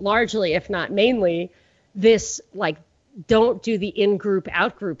being largely, if not mainly, this like don't do the in-group,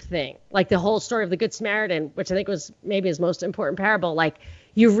 out-group thing. Like the whole story of the Good Samaritan, which I think was maybe his most important parable. Like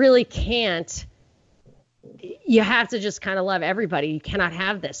you really can't, you have to just kind of love everybody. You cannot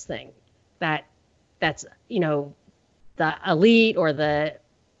have this thing that's, the elite or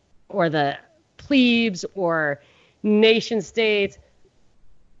the plebes or nation states.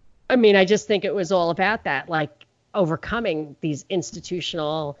 I mean, I just think it was all about that, like overcoming these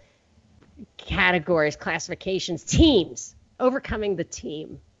institutional categories, classifications, teams, overcoming the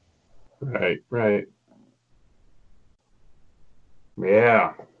team. Right.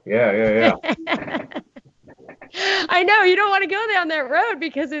 Yeah. I know you don't want to go down that road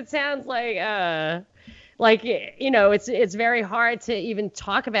because it sounds like it's very hard to even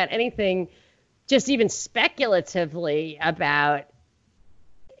talk about anything, just even speculatively about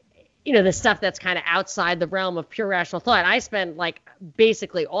the stuff that's kind of outside the realm of pure rational thought. I spend like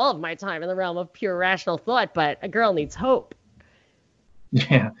basically all of my time in the realm of pure rational thought, but a girl needs hope.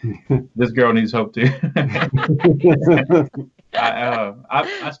 Yeah, this girl needs hope too.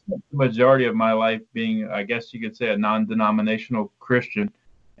 I spent the majority of my life being, I guess you could say, a non-denominational Christian.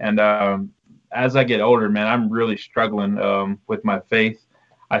 And as I get older, man, I'm really struggling with my faith.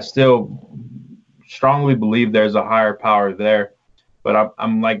 I still strongly believe there's a higher power there, but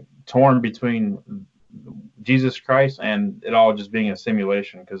I'm like torn between Jesus Christ and it all just being a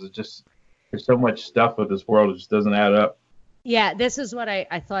simulation, because it's just, there's so much stuff with this world that just doesn't add up. Yeah, this is what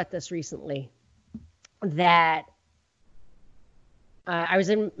I thought this recently, that I was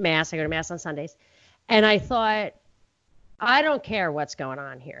in Mass. I go to Mass on Sundays, and I thought, I don't care what's going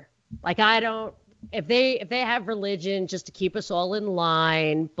on here. Like, I don't, if they have religion just to keep us all in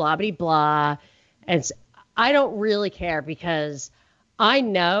line, blah, blah, blah, and I don't really care, because I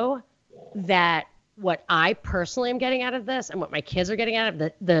know that what I personally am getting out of this and what my kids are getting out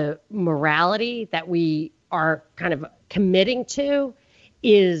of the morality that we are kind of committing to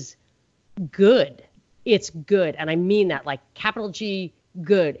is good. It's good. And I mean that, like capital G,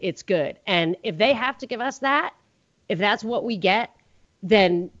 good. It's good. And if they have to give us that, if that's what we get,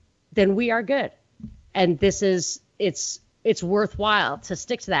 then we are good. And it's worthwhile to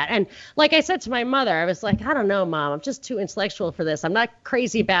stick to that. And like I said to my mother, I was like, I don't know, Mom, I'm just too intellectual for this. I'm not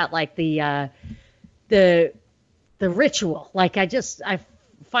crazy about like the ritual. Like I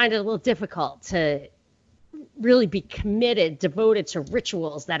find it a little difficult to really be committed, devoted to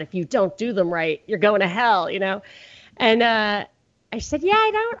rituals that if you don't do them right, you're going to hell, And I said, yeah,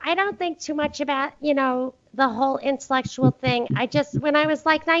 I don't think too much about, the whole intellectual thing. When I was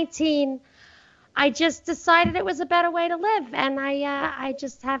like 19, I just decided it was a better way to live. And I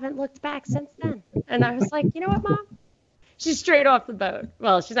just haven't looked back since then. And I was like, you know what, Mom? She's straight off the boat.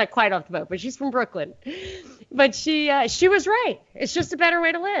 Well, she's not quite off the boat, but she's from Brooklyn. But she was right. It's just a better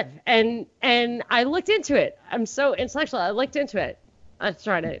way to live. And I looked into it. I'm so intellectual. I looked into it. I'm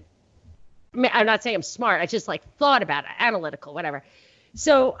not saying I'm smart. I just like thought about it, analytical, whatever.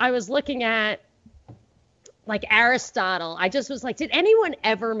 So I was looking at like Aristotle. I just was like, did anyone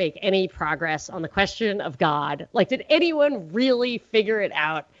ever make any progress on the question of God? Like, did anyone really figure it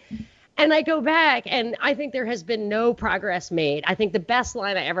out? And I go back, and I think there has been no progress made. I think the best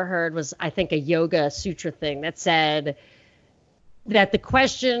line I ever heard was, I think, a Yoga Sutra thing that said that the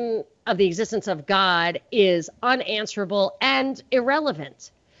question of the existence of God is unanswerable and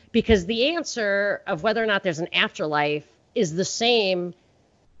irrelevant, because the answer of whether or not there's an afterlife is the same.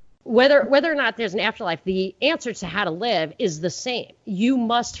 Whether or not there's an afterlife, the answer to how to live is the same. You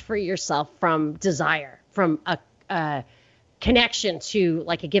must free yourself from desire, from a connection to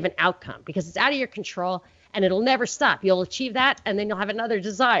like a given outcome, because it's out of your control and it'll never stop. You'll achieve that and then you'll have another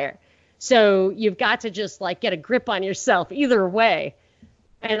desire. So you've got to just like get a grip on yourself either way.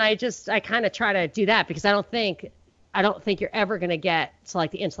 And I kind of try to do that, because I don't think you're ever going to get to like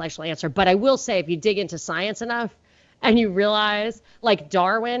the intellectual answer. But I will say, if you dig into science enough and you realize, like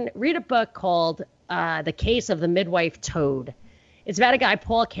Darwin, read a book called The Case of the Midwife Toad. It's about a guy,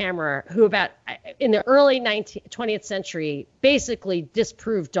 Paul Kammerer, who in the early 20th century basically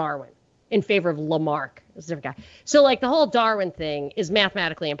disproved Darwin in favor of Lamarck. It was a different guy. So like the whole Darwin thing is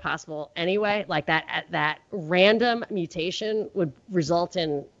mathematically impossible anyway. Like that random mutation would result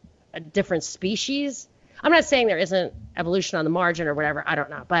in a different species. I'm not saying there isn't evolution on the margin or whatever. I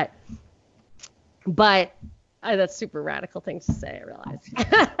don't know. But that's super radical thing to say, I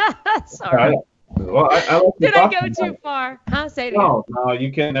realize. Sorry. Well, did I go too far? Huh? Say it again. No, you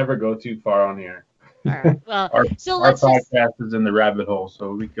can never go too far on here. All right. Well, our let's podcast is in the rabbit hole,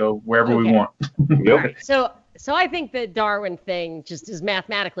 so we go wherever we want. Yep. Right. So I think the Darwin thing just is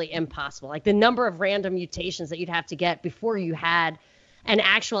mathematically impossible. Like the number of random mutations that you'd have to get before you had an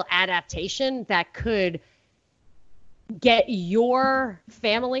actual adaptation that could get your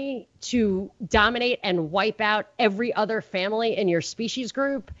family to dominate and wipe out every other family in your species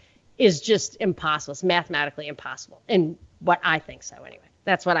group is just impossible. It's mathematically impossible. And what I think so anyway.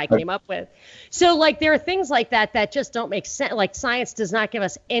 That's what I came up with. So like there are things like that just don't make sense. Like science does not give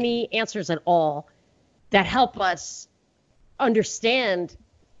us any answers at all that help us understand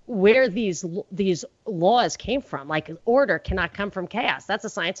where these laws came from. Like order cannot come from chaos. That's a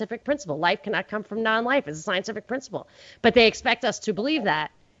scientific principle. Life cannot come from non-life. It's a scientific principle. But they expect us to believe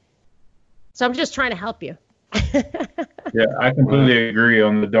that. So I'm just trying to help you. Yeah, I completely agree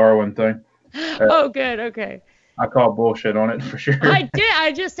on the Darwin thing. Oh, good. Okay. I call bullshit on it for sure. I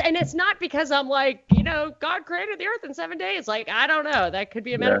did. And it's not because I'm like, God created the earth in 7 days. Like, I don't know. That could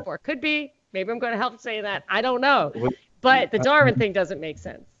be a metaphor. Could be. Maybe I'm going to help say that. I don't know. But the Darwin thing doesn't make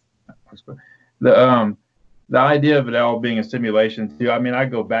sense. but the idea of it all being a simulation too. I mean, I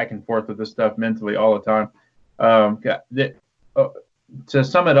go back and forth with this stuff mentally all the time. To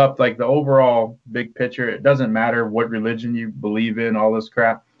sum it up, like the overall big picture, it doesn't matter what religion you believe in, all this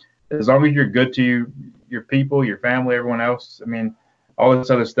crap. As long as you're good to your people, your family, everyone else, I mean, all this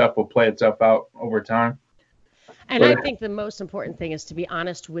other stuff will play itself out over time. And I think the most important thing is to be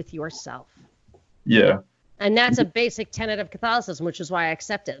honest with yourself. Yeah. And that's a basic tenet of Catholicism, which is why I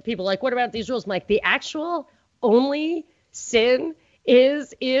accept it. People are like, what about these rules? I'm like, the actual only sin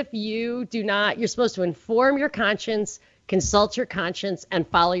is if you do not, you're supposed to inform your conscience, consult your conscience, and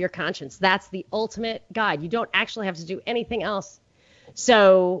follow your conscience. That's the ultimate guide. You don't actually have to do anything else.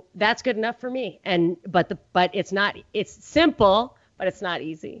 So that's good enough for me. But it's not, it's simple, but it's not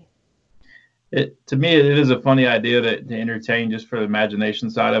easy. To me, it is a funny idea to entertain just for the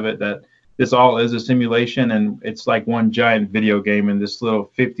imagination side of it, that this all is a simulation and it's like one giant video game, and this little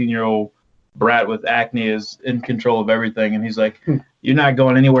 15-year-old brat with acne is in control of everything. And he's like, you're not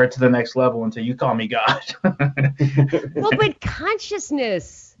going anywhere to the next level until you call me God. Well, but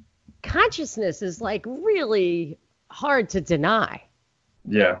consciousness is like really hard to deny.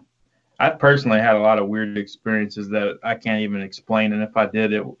 Yeah. I personally had a lot of weird experiences that I can't even explain. And if I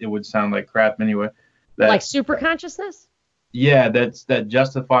did, it would sound like crap anyway. Like super consciousness? Yeah, that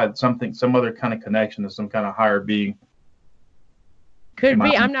justified something, some other kind of connection to some kind of higher being. Could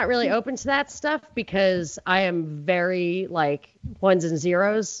be. I'm not really open to that stuff because I am very like ones and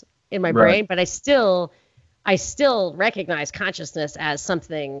zeros in my brain, but I still recognize consciousness as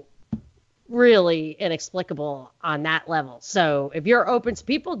something really inexplicable on that level. So if you're open to,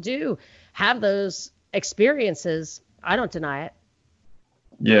 people do have those experiences. I don't deny it.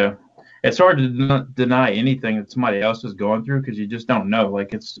 Yeah. It's hard to deny anything that somebody else is going through because you just don't know.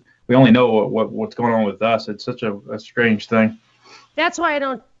 Like we only know what's going on with us. It's such a strange thing. That's why I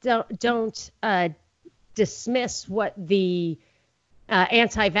don't dismiss what the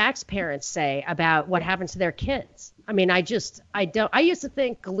anti-vax parents say about what happened to their kids. I mean, I used to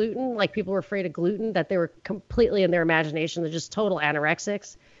think gluten, like people were afraid of gluten, that they were completely in their imagination. They're just total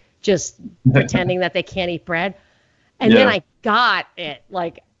anorexics, just pretending that they can't eat bread. And then I got it.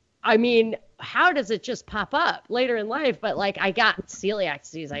 Like, I mean, how does it just pop up later in life? But like, I got celiac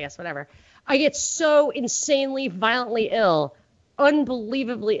disease, I guess, whatever. I get so insanely, violently ill,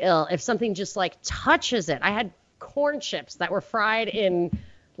 unbelievably ill, if something just like touches it. I had corn chips that were fried in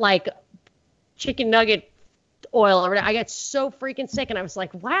like chicken nugget oil. I got so freaking sick, and I was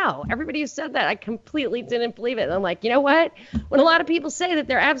like, wow, everybody who said that, I completely didn't believe it. And I'm like, you know what? When a lot of people say that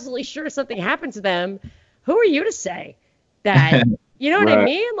they're absolutely sure something happened to them, who are you to say that? You know what I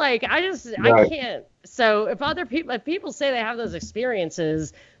mean? Like, I can't. So if people say they have those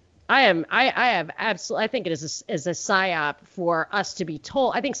experiences, I think it is a psyop for us to be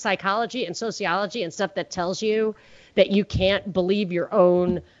told. I think psychology and sociology and stuff that tells you that you can't believe your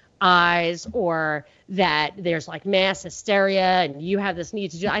own eyes, or that there's like mass hysteria and you have this need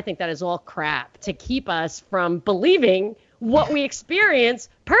to do, I think that is all crap to keep us from believing what we experience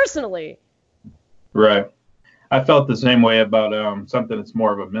personally. Right. I felt the same way about something that's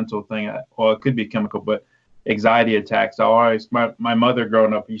more of a mental thing. Well, it could be chemical, but anxiety attacks. My mother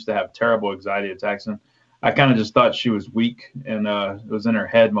growing up used to have terrible anxiety attacks, and I kind of just thought she was weak, and it was in her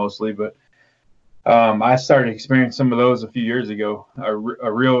head mostly. But I started experiencing some of those a few years ago,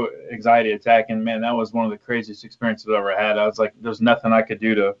 a real anxiety attack, and man, that was one of the craziest experiences I've ever had. I was like, there's nothing I could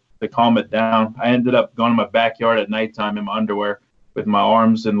do to calm it down. I ended up going to my backyard at nighttime in my underwear with my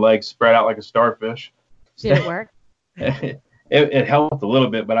arms and legs spread out like a starfish. Did it work? It helped a little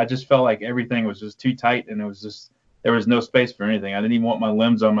bit, but I just felt like everything was just too tight, and there was no space for anything. I didn't even want my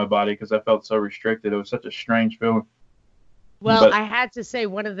limbs on my body because I felt so restricted. It was such a strange feeling. Well, I had to say,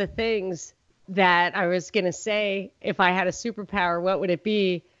 one of the things that I was going to say, if I had a superpower, what would it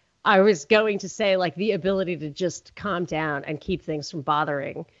be? I was going to say, like, the ability to just calm down and keep things from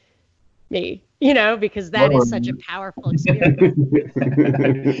bothering me, because that is such a powerful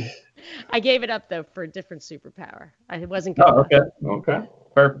experience. I gave it up, though, for a different superpower. I wasn't good enough. Okay.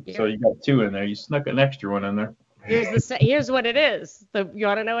 Perfect. Yeah. So you got two in there. You snuck an extra one in there. Here's what it is. You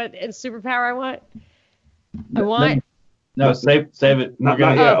want to know what superpower I want? No, save it.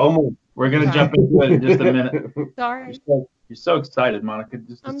 We're gonna jump into it in just a minute. Sorry. You're so excited, Monica.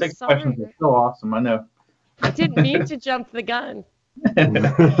 Just the 6 questions are so awesome. I know. I didn't mean to jump the gun.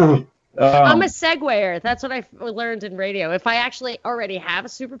 I'm a segwayer. That's what I learned in radio. If I actually already have a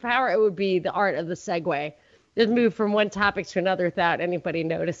superpower, it would be the art of the segue. Just move from one topic to another without anybody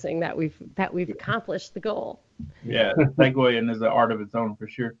noticing that we've accomplished the goal. Yeah, segueing is an art of its own for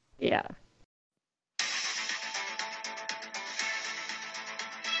sure. Yeah.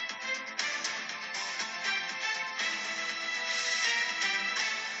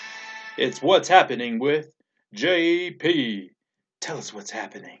 It's What's Happening with JP. Tell us what's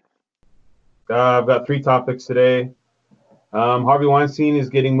happening. I've got 3 topics today. Harvey Weinstein is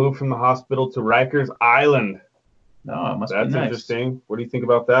getting moved from the hospital to Rikers Island. No, it must That's be nice. interesting. What do you think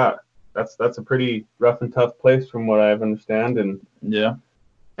about that? That's a pretty rough and tough place from what I understand. And yeah.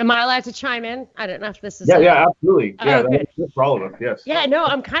 Am I allowed to chime in? I don't know if this is. Yeah, absolutely. Yeah, okay. that's good for all of us. Yes. Yeah, no,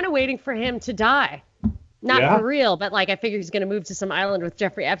 I'm kind of waiting for him to die. Not Yeah? for real, but like I figure he's going to move to some island with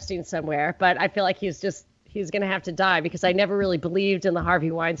Jeffrey Epstein somewhere. But I feel like he's going to have to die because I never really believed in the Harvey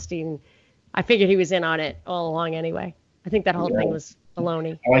Weinstein. I figured he was in on it all along anyway. I think that whole thing was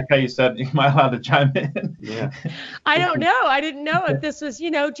baloney. I like how you said, am I allowed to chime in? Yeah. I don't know. I didn't know if this was,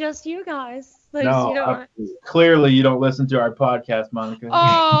 just you guys. Like, No, clearly you don't listen to our podcast, Monica.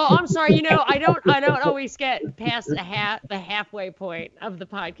 Oh, I'm sorry. I don't always get past the halfway point of the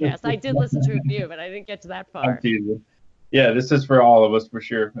podcast. I did listen to a few, but I didn't get to that I'm part. teasing. Yeah, this is for all of us for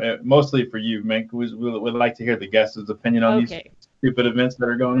sure. Mostly for you, Mink. We'd like to hear the guest's opinion on these stupid events that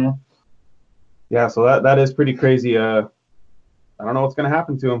are going on. Yeah, so that is pretty crazy. I don't know what's going to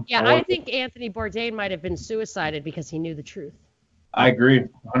happen to him. Yeah, I think Anthony Bourdain might have been suicided because he knew the truth. I agree,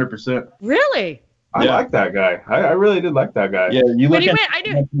 100%. Really? I like that guy. I really did like that guy. Yeah, you When look he at went, I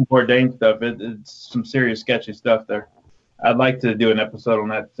knew. Anthony Bourdain stuff. It's some serious sketchy stuff there. I'd like to do an episode on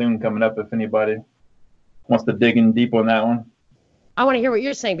that soon coming up if anybody wants to dig in deep on that one. I want to hear what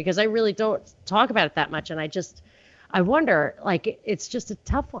you're saying because I really don't talk about it that much, and I wonder, like, it's just a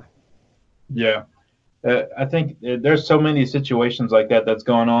tough one. Yeah. I think there's so many situations like that's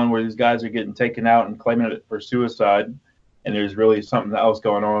going on where these guys are getting taken out and claiming it for suicide, and there's really something else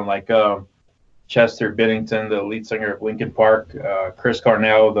going on, like Chester Bennington, the lead singer of Linkin Park, Chris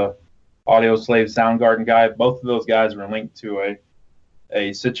Cornell, the Audio Slave Soundgarden guy. Both of those guys were linked to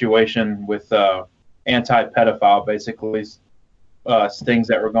a situation with anti-pedophile, basically stings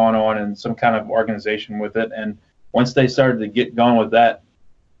that were going on and some kind of organization with it. And once they started to get going with that,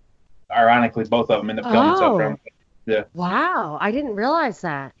 ironically, both of them ended up killing themselves. Yeah. Wow, I didn't realize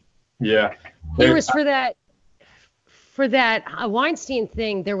that. Yeah. It was for that Weinstein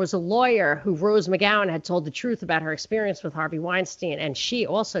thing. There was a lawyer who Rose McGowan had told the truth about her experience with Harvey Weinstein, and she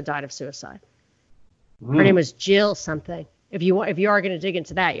also died of suicide. Her name was Jill something. If you are going to dig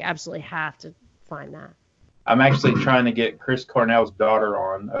into that, you absolutely have to find that. I'm actually trying to get Chris Cornell's daughter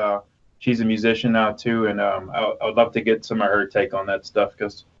on. She's a musician now too, and I would love to get some of her take on that stuff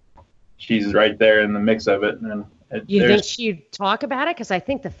because she's right there in the mix of it. And you think she'd talk about it? Because I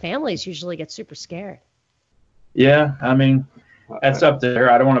think the families usually get super scared. Yeah, I mean, that's up to her.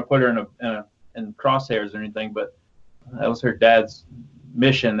 I don't want to put her in crosshairs or anything, but that was her dad's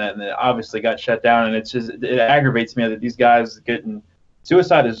mission that obviously got shut down. And it aggravates me that these guys getting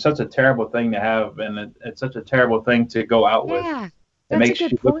suicide is such a terrible thing to have, and it's such a terrible thing to go out with. Yeah, it makes you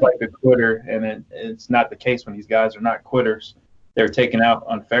look like a quitter, and it's not the case when these guys are not quitters. They're taken out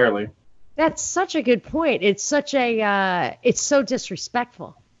unfairly. That's such a good point. It's such it's so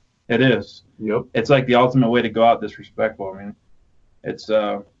disrespectful. It is. Yep. It's like the ultimate way to go out disrespectful. I mean, it's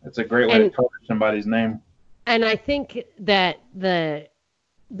a great way to tarnish somebody's name. And I think that there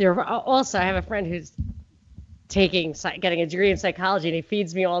also, I have a friend who's getting a degree in psychology, and he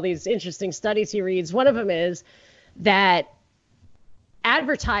feeds me all these interesting studies he reads. One of them is that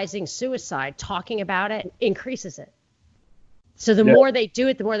advertising suicide, talking about it, increases it. So the more they do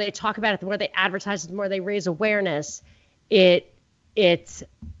it, the more they talk about it, the more they advertise it, the more they raise awareness. It's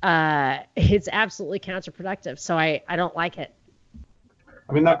absolutely counterproductive. So I don't like it.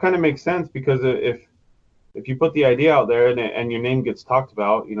 I mean, that kind of makes sense because if you put the idea out there and your name gets talked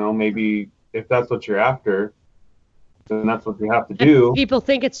about, maybe if that's what you're after, then that's what you have to do. And people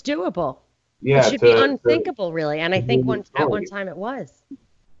think it's doable. Yeah, it should be unthinkable, really. And I think at one time it was.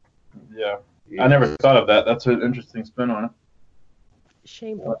 Yeah. I never thought of that. That's an interesting spin on it.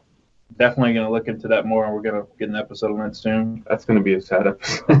 Shameful. Definitely going to look into that more, and we're going to get an episode on that soon. That's going to be a sad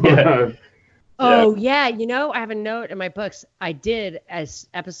episode. Yeah. Oh, yeah. I have a note in my books. I did an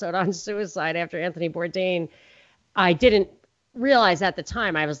episode on suicide after Anthony Bourdain. I didn't realize at the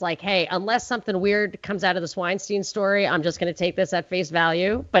time. I was like, hey, unless something weird comes out of this Weinstein story, I'm just going to take this at face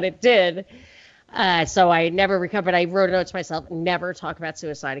value. But it did. So I never recovered. I wrote a note to myself, never talk about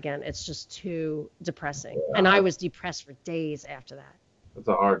suicide again. It's just too depressing. Yeah. And I was depressed for days after that. It's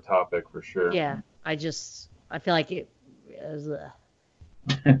a hard topic for sure. Yeah. I feel like it was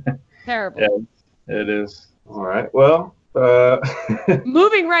terrible. Yeah, it is. All right. Well,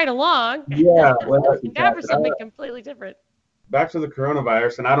 moving right along. Yeah. Well, now for something completely different. Back to the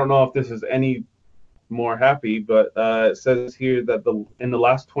coronavirus, and I don't know if this is any more happy, but it says here that in the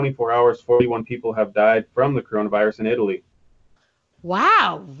last 24 hours, 41 people have died from the coronavirus in Italy.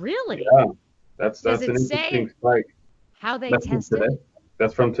 Wow, really? Yeah, that's Does an it say interesting spike. how they That's from tested? today.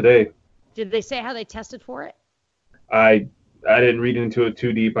 That's from today. Did they say how they tested for it? I didn't read into it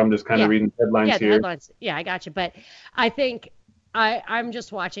too deep. I'm just kind of reading headlines Yeah, the here. headlines. Yeah, I got you. But I think I'm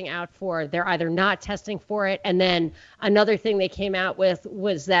just watching out for they're either not testing for it, and then another thing they came out with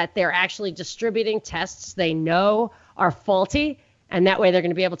was that they're actually distributing tests they know are faulty, and that way they're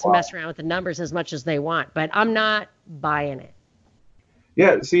going to be able to mess around with the numbers as much as they want. But I'm not buying it.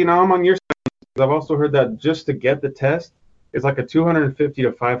 Yeah, see, now I'm on your side. I've also heard that just to get the test, it's like a $250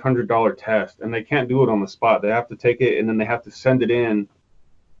 to $500 test, and they can't do it on the spot. They have to take it, and then they have to send it in,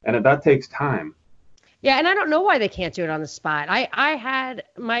 and that takes time. Yeah, and I don't know why they can't do it on the spot.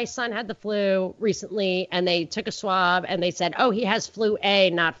 My son had the flu recently, and they took a swab, and they said, oh, he has flu A,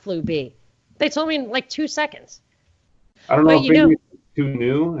 not flu B. They told me in like 2 seconds. I don't know if maybe it's too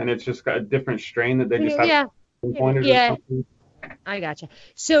new, and it's just got a different strain that they just have pinpointed or something. I gotcha.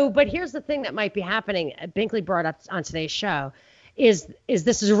 So, but here's the thing that might be happening. Binkley brought up on today's show is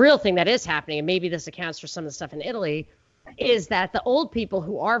this is a real thing that is happening, and maybe this accounts for some of the stuff in Italy, is that the old people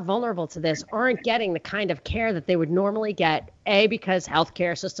who are vulnerable to this aren't getting the kind of care that they would normally get, A, because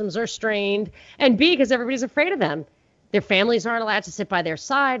healthcare systems are strained, and B, because everybody's afraid of them. Their families aren't allowed to sit by their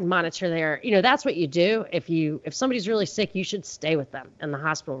side, monitor their, that's what you do. If somebody's really sick, you should stay with them in the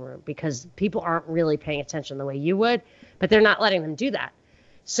hospital room because people aren't really paying attention the way you would, but they're not letting them do that.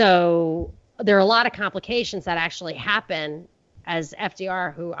 So there are a lot of complications that actually happen, as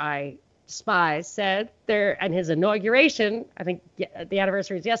FDR, who I despise, said there in his inauguration. I think the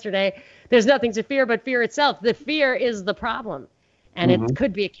anniversary is yesterday. There's nothing to fear but fear itself. The fear is the problem, and it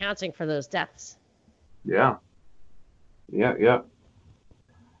could be accounting for those deaths. Yeah.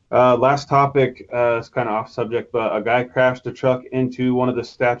 Last topic is kind of off subject, but a guy crashed a truck into one of the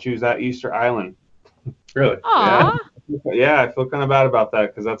statues at Easter Island. Really? Aww. Yeah, I feel kind of bad about that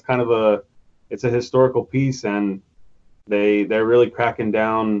because that's kind of it's a historical piece, and they're really cracking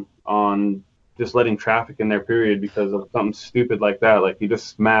down on just letting traffic in their period because of something stupid like that. Like he just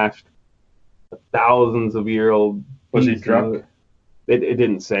smashed a thousands of year old. Was he drunk? It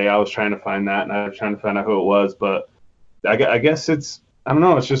didn't say. I was trying to find that, and I was trying to find out who it was, but I guess it's, I don't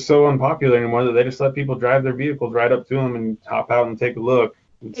know, it's just so unpopular anymore that they just let people drive their vehicles right up to them and hop out and take a look.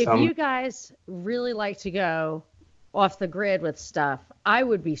 If you guys really like to go off the grid with stuff, I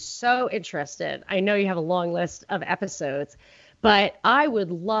would be so interested. I know you have a long list of episodes, but I would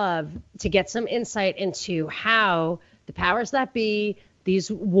love to get some insight into how the powers that be,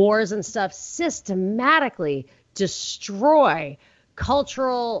 these wars and stuff, systematically destroy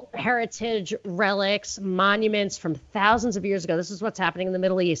cultural heritage, relics, monuments from thousands of years ago. This is what's happening in the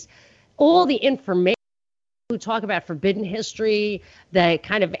Middle East. All the information we talk about, forbidden history, the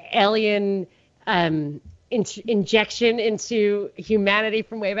kind of alien injection into humanity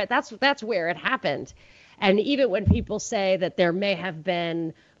from way back. That's where it happened. And even when people say that there may have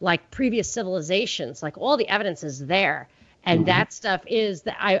been like previous civilizations, like all the evidence is there. And that stuff is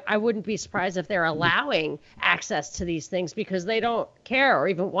that I wouldn't be surprised if they're allowing access to these things because they don't care or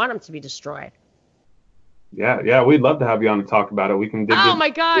even want them to be destroyed. Yeah, we'd love to have you on to talk about it. We can dig Oh my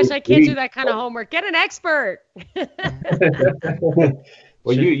gosh, I can't do that kind of homework. Get an expert.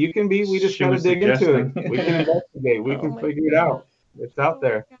 Well, you can be. We just got to dig into it. We can investigate. We can figure it out. It's out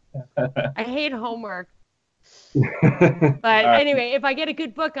there. I hate homework. But anyway, if I get a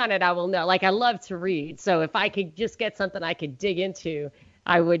good book on it, I will know. Like, I love to read. So if I could just get something I could dig into,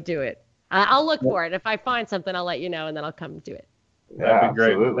 I would do it. I'll look for it. If I find something, I'll let you know, and then I'll come do it. That'd be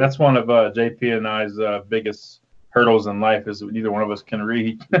great. Absolutely. That's one of JP and I's biggest hurdles in life is neither one of us can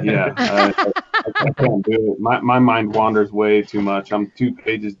read. Yeah, I can't do it. My mind wanders way too much. I'm 2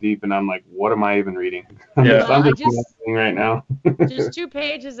 pages deep, and I'm like, what am I even reading? Yeah. I'm just listening right now. Just 2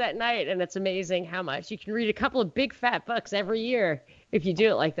 pages at night, and it's amazing how much. You can read a couple of big fat books every year if you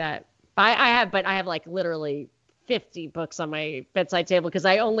do it like that. I have like literally 50 books on my bedside table because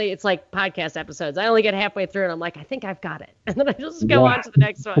it's like podcast episodes. I only get halfway through and I'm like, I think I've got it. And then I just go on to the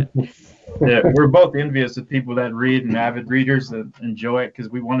next one. Yeah, we're both envious of people that read and avid readers that enjoy it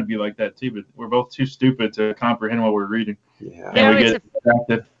because we want to be like that too, but we're both too stupid to comprehend what we're reading. Yeah. And we get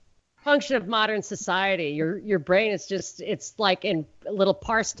distracted. Function of modern society. Your brain is it's like in little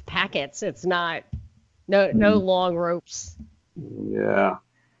parsed packets. It's not no long ropes. Yeah.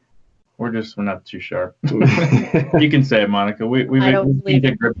 We're not too sharp. You can say it, Monica. We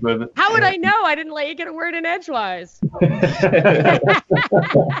get grip with it. How would I know? I didn't let you get a word in edgewise.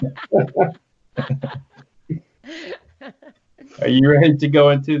 Are you ready to go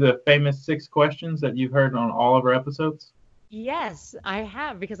into the famous 6 questions that you've heard on all of our episodes? Yes, I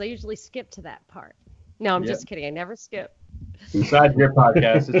have, because I usually skip to that part. No, I'm just kidding. I never skip. Besides your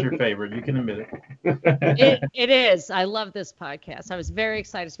podcast, it's your favorite. You can admit it. It is. I love this podcast. I was very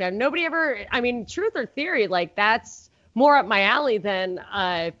excited about it. Nobody ever, Truth or Theory, like that's more up my alley than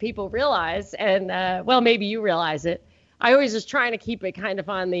people realize. And, well, maybe you realize it. I always was trying to keep it kind of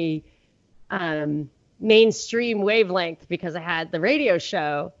on the mainstream wavelength because I had the radio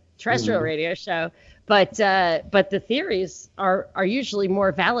show, terrestrial radio show. But the theories are usually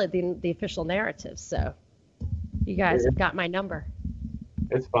more valid than the official narratives. So you guys have got my number.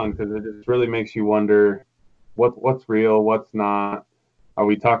 It's fun because it just really makes you wonder what's real, what's not. Are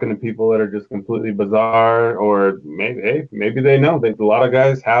we talking to people that are just completely bizarre, or maybe they know? A lot of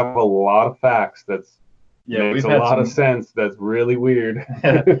guys have a lot of facts makes a lot of sense. That's really weird.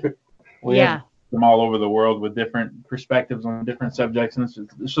 We have them all over the world with different perspectives on different subjects, and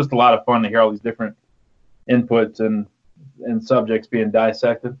it's just a lot of fun to hear all these different inputs and subjects being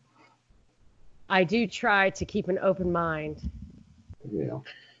dissected. I do try to keep an open mind.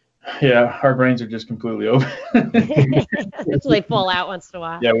 Yeah, our brains are just completely open. Until they fall out once in a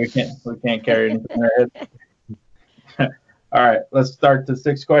while. Yeah, we can't carry anything in our head. All right, let's start the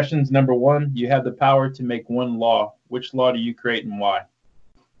 6 questions. Number 1, you have the power to make one law. Which law do you create and why?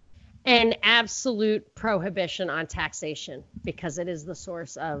 An absolute prohibition on taxation, because it is the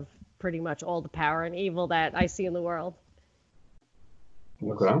source of pretty much all the power and evil that I see in the world.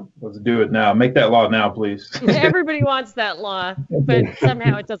 Okay. Let's do it now. Make that law now, please. Everybody wants that law, but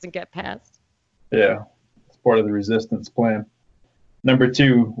somehow it doesn't get passed. Yeah, it's part of the resistance plan. Number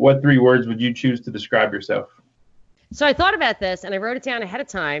 2, what 3 words would you choose to describe yourself? So I thought about this, and I wrote it down ahead of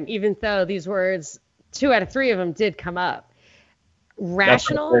time, even though these words, 2 out of 3 of them did come up.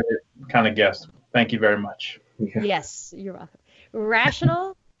 Rational. That's my kind of guess. Thank you very much. Yes, you're welcome.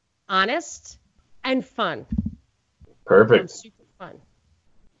 Rational, honest, and fun. Perfect. Super fun.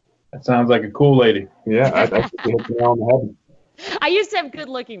 That sounds like a cool lady. Yeah, I think you hit the nail on the head. I used to have good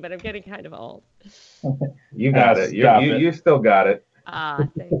looking, but I'm getting kind of old. You got it. You still got it.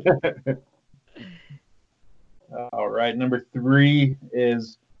 Thank you. All right. Number 3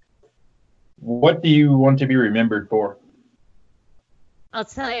 is, what do you want to be remembered for? I'll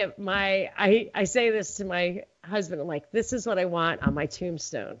tell you, I say this to my husband. I'm like, this is what I want on my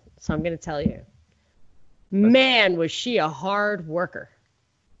tombstone. So I'm going to tell you. Man, was she a hard worker.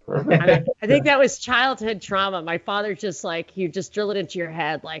 I think that was childhood trauma. My father he would just drill it into your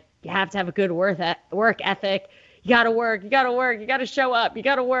head. Like, you have to have a good work ethic. You got to work. You got to show up. You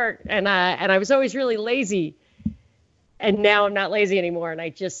got to work. And I was always really lazy. And now I'm not lazy anymore. And I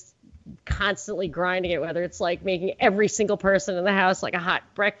just constantly grinding it, whether it's like making every single person in the house like a hot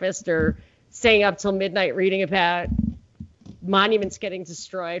breakfast or staying up till midnight reading about monuments getting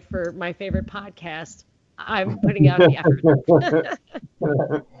destroyed for my favorite podcast. I'm putting out the effort.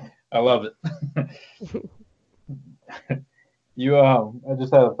 I love it. I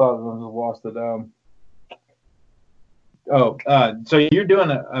just had a thought and I just lost it. So you're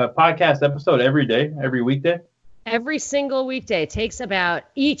doing a podcast episode every day, every weekday? Every single weekday. It takes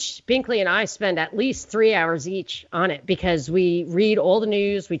Binkley and I spend at least 3 hours each on it because we read all the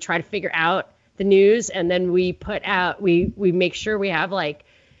news, we try to figure out the news, and then we make sure we have like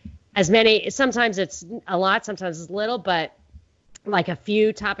as many, sometimes it's a lot, sometimes it's little, but like a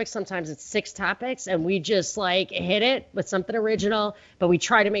few topics, sometimes it's 6 topics, and we just like hit it with something original, but we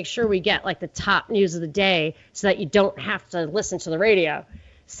try to make sure we get like the top news of the day so that you don't have to listen to the radio.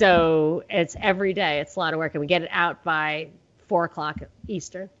 So it's every day. It's a lot of work, and we get it out by 4:00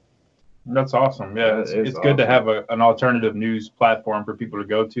 Eastern. That's awesome. Yeah, it's awesome. Good to have an alternative news platform for people to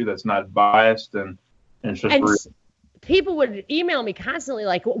go to that's not biased and it's just real. People would email me constantly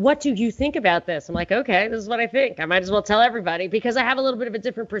like, what do you think about this? I'm like, okay, this is what I think. I might as well tell everybody because I have a little bit of a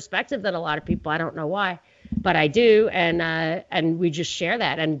different perspective than a lot of people. I don't know why, but I do. And we just share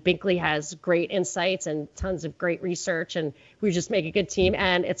that. And Binkley has great insights and tons of great research, and we just make a good team,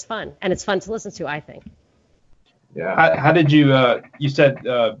 and it's fun. And it's fun to listen to, I think. Yeah. How did you, you said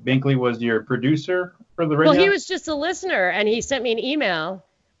Binkley was your producer for the radio? Well, he was just a listener, and he sent me an email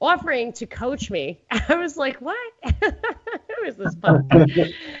offering to coach me. I was like, what? Who is this fun?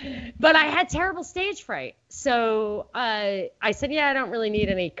 But I had terrible stage fright. So I said, yeah, I don't really need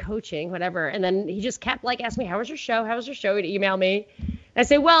any coaching, whatever. And then he just kept like asking me, how was your show? How was your show? He'd email me. And I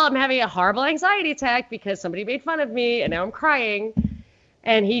say, well, I'm having a horrible anxiety attack because somebody made fun of me and now I'm crying.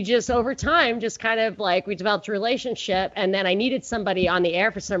 And he just, over time, just kind of like, we developed a relationship. And then I needed somebody on the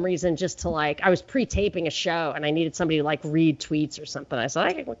air for some reason, just to like, I was pre-taping a show and I needed somebody to like read tweets or something. I said,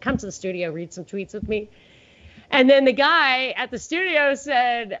 I can come to the studio, read some tweets with me. And then the guy at the studio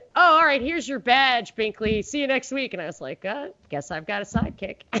said, "Oh, all right, here's your badge, Binkley. See you next week." And I was like, guess I've got a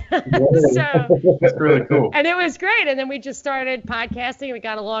sidekick. So that's really cool. And it was great. And then we just started podcasting. We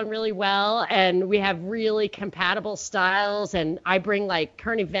got along really well, and we have really compatible styles. And I bring like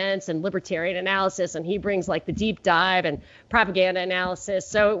current events and libertarian analysis, and he brings like the deep dive and propaganda analysis.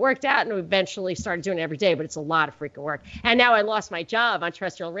 So it worked out, and we eventually started doing it every day, but it's a lot of freaking work. And now I lost my job on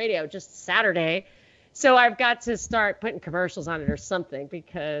terrestrial radio just Saturday. So I've got to start putting commercials on it or something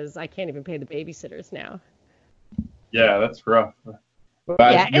because I can't even pay the babysitters now. Yeah, that's rough. But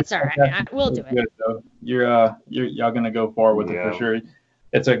yeah, it's all right. We'll do it. Good, though. Y'all gonna go forward with it for sure.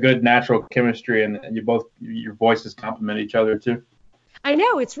 It's a good natural chemistry, and your voices complement each other too. I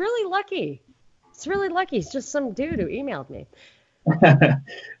know, it's really lucky. It's really lucky. It's just some dude who emailed me.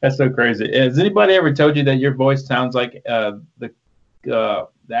 That's so crazy. Has anybody ever told you that your voice sounds like the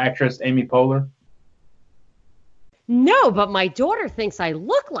actress Amy Poehler? No, but my daughter thinks I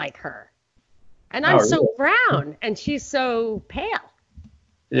look like her. And I'm so brown, and she's so pale.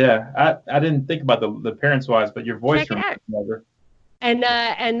 Yeah, I didn't think about the appearance-wise, but your voice reminds me of her. And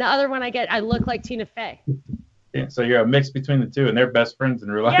the other one I look like Tina Fey. Yeah, so you're a mix between the two, and they're best friends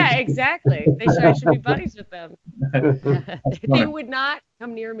in real life. Yeah, exactly. I should be buddies with them. They would not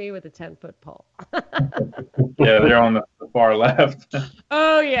come near me with a 10-foot pole. Yeah, they're on the far left.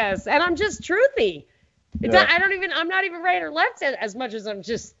 Oh, yes. And I'm just truthy. I'm not even right or left as much as I'm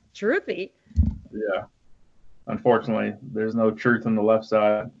just truthy. Yeah. Unfortunately, there's no truth on the left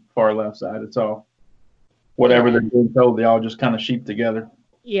side, far left side. It's all whatever they're being told. They all just kind of sheep together.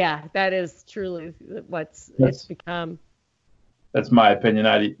 Yeah, that is truly it's become. That's my opinion,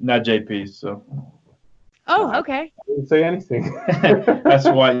 not JP's. So. Oh, okay. I didn't say anything. That's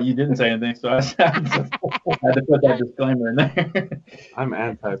why you didn't say anything. So I had to put that disclaimer in there. I'm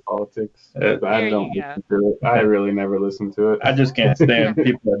anti-politics. I don't listen to it. I really never listen to it. I just can't stand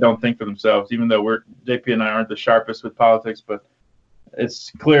people that don't think for themselves, even though JP and I aren't the sharpest with politics, but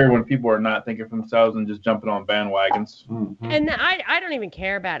it's clear when people are not thinking for themselves and just jumping on bandwagons. Mm-hmm. And I don't even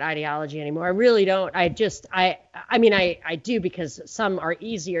care about ideology anymore. I really don't. I do because some are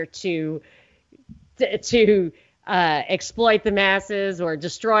easier to exploit the masses or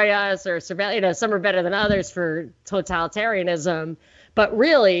destroy us or surveil. Some are better than others for totalitarianism. But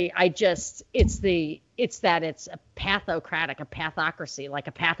really, it's a pathocratic, a pathocracy, like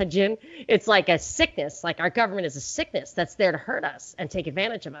a pathogen. It's like a sickness, like our government is a sickness that's there to hurt us and take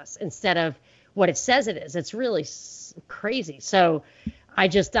advantage of us instead of what it says it is. It's really crazy. So I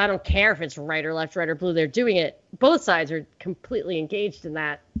don't care if it's right or left, right or blue. They're doing it. Both sides are completely engaged in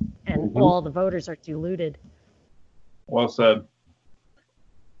that, and all the voters are deluded. Well said.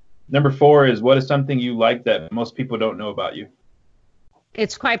 Number 4 is, what is something you like that most people don't know about you?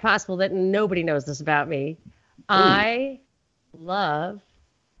 It's quite possible that nobody knows this about me. I love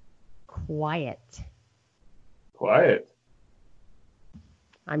quiet. Quiet.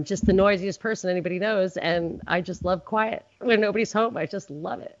 I'm just the noisiest person anybody knows, and I just love quiet. When nobody's home, I just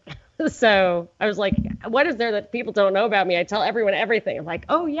love it. So I was like, what is there that people don't know about me? I tell everyone everything. I'm like,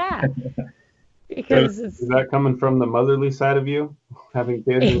 oh, yeah. Because is that coming from the motherly side of you, having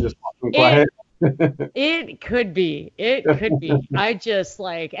kids and just walking quiet? It could be. I just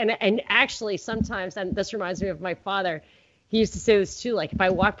like, and actually sometimes, and this reminds me of my father, he used to say this too, like if I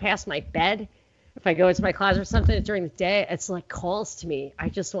walk past my bed, if I go into my closet or something during the day, it's like calls to me. I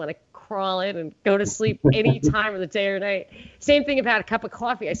just want to crawl in and go to sleep any time of the day or night. Same thing about a cup of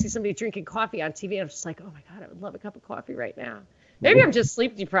coffee. I see somebody drinking coffee on TV and I'm just like, oh my God, I would love a cup of coffee right now. Maybe I'm just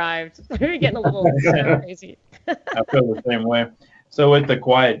sleep deprived. Maybe getting a little crazy. I feel the same way. So with the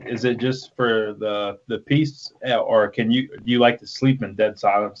quiet, is it just for the peace, or do you like to sleep in dead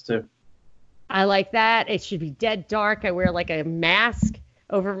silence too? I like that. It should be dead dark. I wear like a mask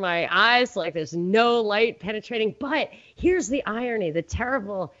over my eyes, like there's no light penetrating. But here's the irony, the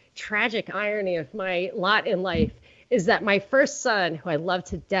terrible, tragic irony of my lot in life is that my first son, who I love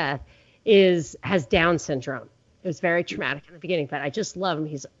to death, has Down syndrome. It was very traumatic in the beginning, but I just love him.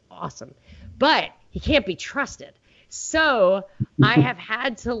 He's awesome. But he can't be trusted. So I have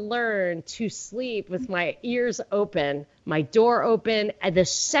had to learn to sleep with my ears open, my door open, and the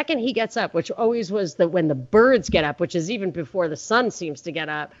second he gets up, which always was when the birds get up, which is even before the sun seems to get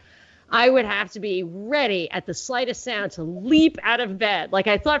up, I would have to be ready at the slightest sound to leap out of bed. Like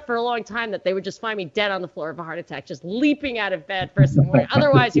I thought for a long time that they would just find me dead on the floor of a heart attack, just leaping out of bed first thing in the morning.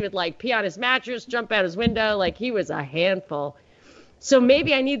 Otherwise, he would like pee on his mattress, jump out his window, like he was a handful. So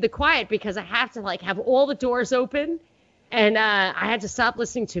maybe I need the quiet because I have to like have all the doors open, and I had to stop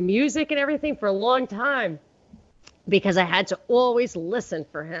listening to music and everything for a long time because I had to always listen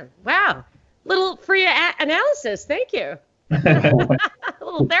for him. Wow, Little free analysis. Thank you. A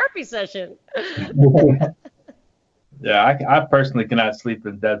little therapy session. Yeah, I personally cannot sleep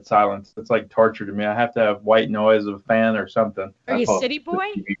in dead silence. It's like torture to me. I have to have white noise of a fan or something. Are you a city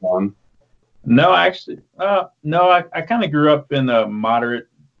boy? No, actually, no. I kind of grew up in a moderate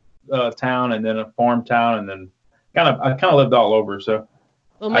town, and then a farm town, and then I kind of lived all over. So,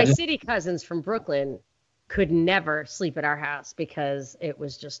 well, my city cousins from Brooklyn could never sleep at our house because it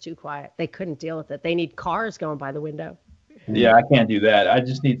was just too quiet. They couldn't deal with it. They need cars going by the window. Yeah, I can't do that. I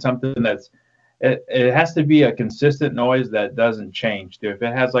just need something that's. It has to be a consistent noise that doesn't change. If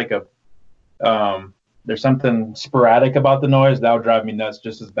it has like there's something sporadic about the noise, that'll drive me nuts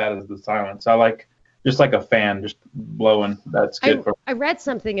just as bad as the silence. I like just like a fan just blowing. That's good. I read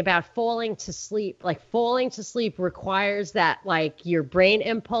something about falling to sleep. Like falling to sleep requires that like your brain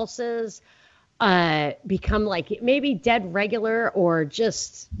impulses become like maybe dead regular or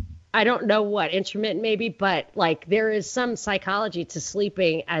just I don't know what, intermittent maybe, but like there is some psychology to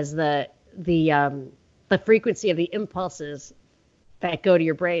sleeping as the frequency of the impulses that go to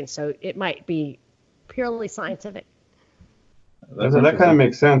your brain. So it might be purely scientific. That kind of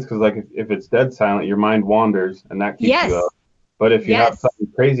makes sense because like if it's dead silent, your mind wanders and that keeps you up. But if you have something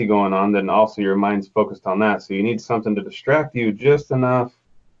crazy going on, then also your mind's focused on that. So you need something to distract you just enough.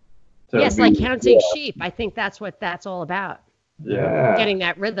 Yes, like counting sheep. I think that's what that's all about. Yeah. Getting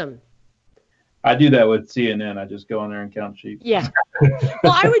that rhythm. I do that with CNN. I just go in there and count sheep. Yeah.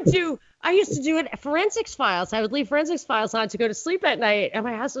 Well, I used to do it forensics files. I would leave forensics files on to go to sleep at night. And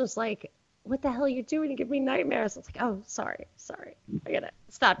my husband was like, what the hell are you doing? You give me nightmares. I was like, oh, sorry. I got to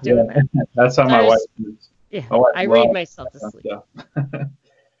stop doing that. That's how my wife is. Yeah. I read myself to sleep. All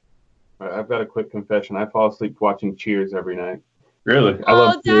right, I've got a quick confession. I fall asleep watching Cheers every night. Really?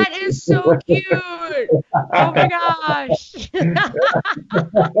 Oh, that is so cute. Oh my gosh.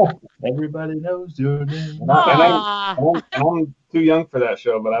 Everybody knows your name. I'm too young for that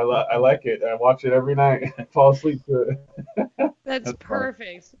show, but I like it. I watch it every night. I fall asleep to it. That's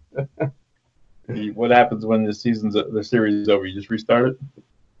perfect. What happens when the series is over? You just restart it?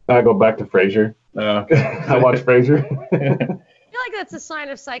 I go back to Frasier. I watch Frasier. I feel like that's a sign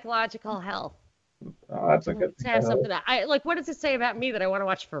of psychological health. Oh, that's a good to have something that what does it say about me that I want to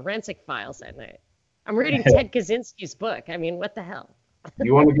watch forensic files at night? I'm reading Ted Kaczynski's book. I mean, what the hell?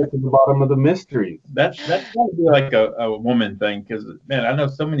 You want to get to the bottom of the mystery. That's got to be like a woman thing because, man, I know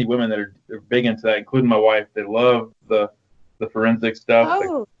so many women that are big into that, including my wife. They love the forensic stuff.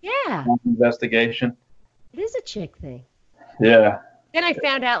 Oh, yeah. Investigation. It is a chick thing. Yeah. Then I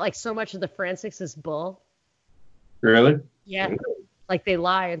found out like so much of the forensics is bull. Really? Yeah. Like they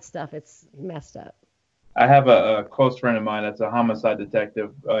lie and stuff. It's messed up. I have a close friend of mine that's a homicide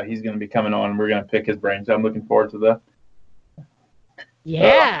detective. He's going to be coming on and we're going to pick his brains. I'm looking forward to that.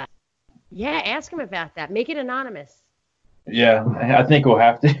 Yeah. Yeah. Ask him about that. Make it anonymous. Yeah. I think we'll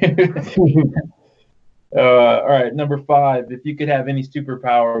have to. All right. Number 5. If you could have any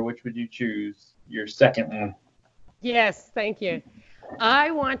superpower, which would you choose? Your second one. Yes. Thank you.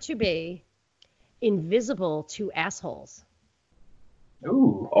 I want to be invisible to assholes.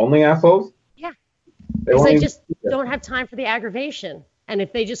 Ooh, only assholes? Yeah. Because I just don't have time for the aggravation. And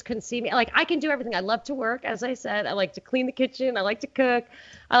if they just couldn't see me, like I can do everything. I love to work, as I said. I like to clean the kitchen. I like to cook.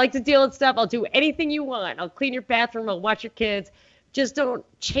 I like to deal with stuff. I'll do anything you want. I'll clean your bathroom. I'll watch your kids. Just don't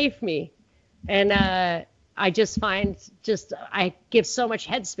chafe me. And I just find I give so much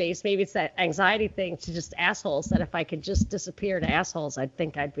headspace. Maybe it's that anxiety thing to just assholes that if I could just disappear to assholes, I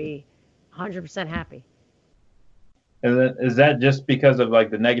think I'd be 100% happy. Is that just because of like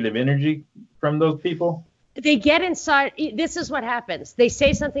the negative energy from those people? They get inside. This is what happens. They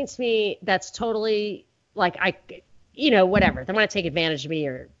say something to me that's totally like whatever. They want to take advantage of me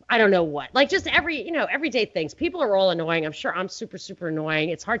or I don't know what. Like just everyday things. People are all annoying. I'm sure I'm super, super annoying.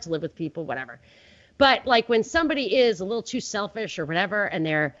 It's hard to live with people, whatever. But like when somebody is a little too selfish or whatever, and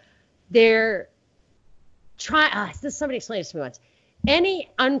they're trying. Somebody explained this to me once. Any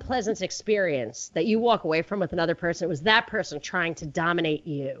unpleasant experience that you walk away from with another person, it was that person trying to dominate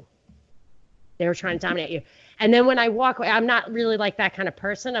you. They were trying to dominate you. And then when I walk away, I'm not really like that kind of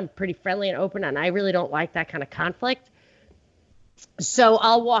person. I'm pretty friendly and open, and I really don't like that kind of conflict. So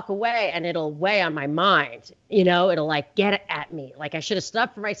I'll walk away, and it'll weigh on my mind. It'll like get at me. Like I should have stood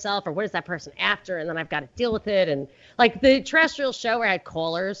up for myself, or what is that person after? And then I've got to deal with it. And like the terrestrial show where I had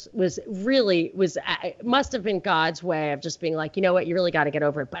callers it must have been God's way of just being like, you know what, you really got to get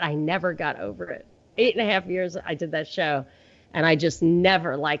over it. But I never got over it. 8.5 years I did that show, and I just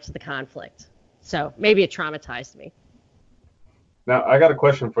never liked the conflict. So maybe it traumatized me. Now I got a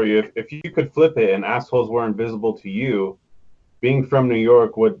question for you. If you could flip it and assholes were invisible to you, being from New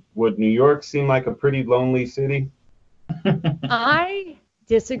York, would New York seem like a pretty lonely city? I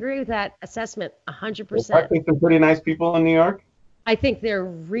disagree with that assessment 100%. I think some pretty nice people in New York. I think they're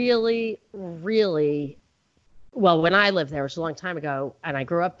really, really, well, when I lived there, which was a long time ago, and I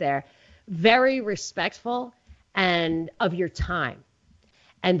grew up there, very respectful and of your time.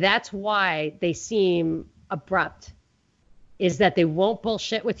 And that's why they seem abrupt, is that they won't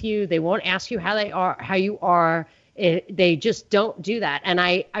bullshit with you. They won't ask you how you are. They just don't do that. And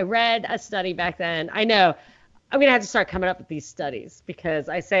I read a study back then. I know I'm going to have to start coming up with these studies because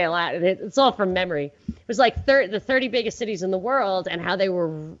I say a lot, and it's all from memory. It was like the 30 biggest cities in the world and how they were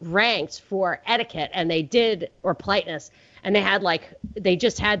ranked for etiquette or politeness. And they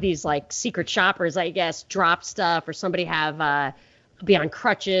just had these like secret shoppers, I guess, drop stuff, or somebody be on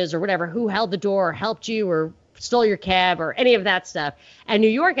crutches or whatever, who held the door or helped you or stole your cab or any of that stuff. And New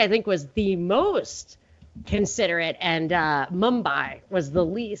York, I think, was the most considerate, and Mumbai was the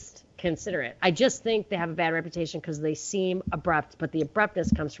least considerate. I just think they have a bad reputation because they seem abrupt, but the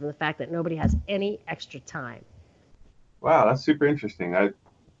abruptness comes from the fact that nobody has any extra time. Wow, that's super interesting. They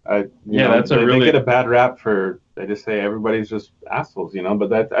get a bad rap they just say everybody's just assholes,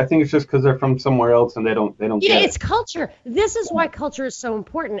 but I think it's just because they're from somewhere else and they don't get it. It's culture. This is why culture is so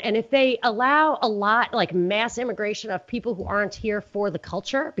important. And if they allow a lot, like mass immigration of people who aren't here for the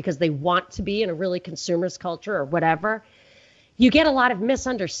culture because they want to be in a really consumerist culture or whatever, you get a lot of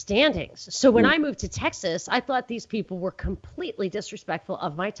misunderstandings. So when I moved to Texas, I thought these people were completely disrespectful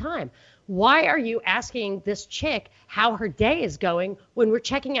of my time. Why are you asking this chick how her day is going when we're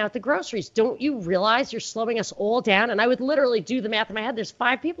checking out the groceries? Don't you realize you're slowing us all down? And I would literally do the math in my head. There's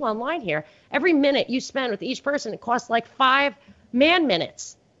 5 people online here. Every minute you spend with each person, it costs like 5 man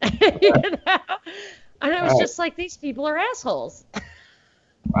minutes. And I was just like, these people are assholes.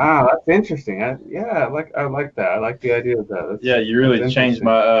 Wow, that's interesting. I like that. I like the idea of that. You really changed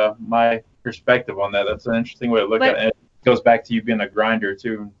my my perspective on that. That's an interesting way to look at it. It goes back to you being a grinder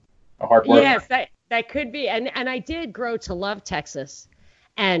too, a hard worker. Yes, that could be. And I did grow to love Texas,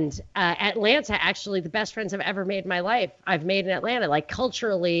 and Atlanta. Actually, the best friends I've ever made in my life, I've made in Atlanta. Like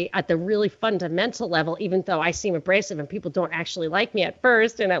culturally, at the really fundamental level, even though I seem abrasive and people don't actually like me at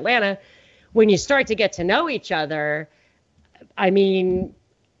first in Atlanta, when you start to get to know each other, I mean.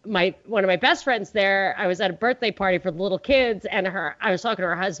 One of my best friends there, I was at a birthday party for the little kids, and I was talking to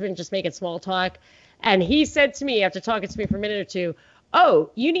her husband, just making small talk, and he said to me after talking to me for a minute or two, "Oh,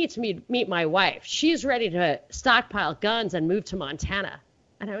 you need to meet my wife. She's ready to stockpile guns and move to Montana."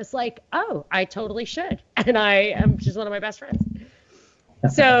 And I was like, "Oh, I totally should." And she's one of my best friends.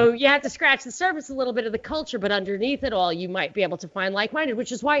 So you have to scratch the surface a little bit of the culture, but underneath it all, you might be able to find like-minded,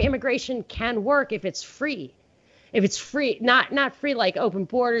 which is why immigration can work if it's free. If it's free, not free like open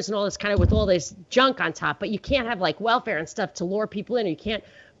borders and all this kind of with all this junk on top, but you can't have like welfare and stuff to lure people in. You can't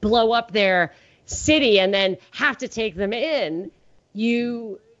blow up their city and then have to take them in.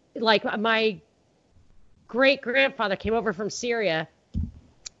 Like my great grandfather came over from Syria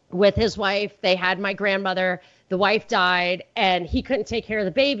with his wife. They had my grandmother. The wife died and he couldn't take care of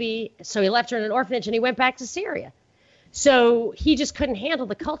the baby. So he left her in an orphanage and he went back to Syria. So he just couldn't handle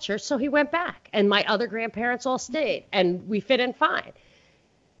the culture, so he went back. And my other grandparents all stayed, and we fit in fine.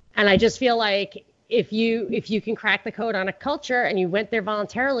 And I just feel like if you can crack the code on a culture and you went there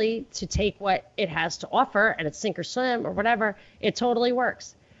voluntarily to take what it has to offer, and it's sink or swim or whatever, it totally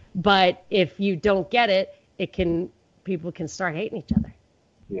works. But if you don't get it, people can start hating each other.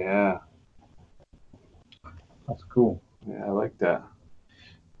 Yeah. That's cool. Yeah, I like that.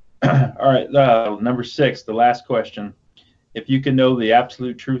 All right, number 6, the last question. If you could know the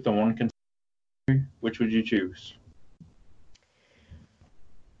absolute truth on one conspiracy, which would you choose?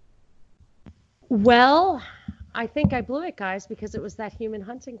 Well, I think I blew it, guys, because it was that human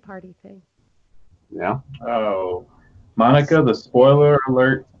hunting party thing. Yeah. Oh, Monica, the spoiler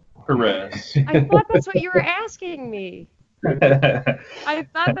alert Perez. I thought that's what you were asking me. I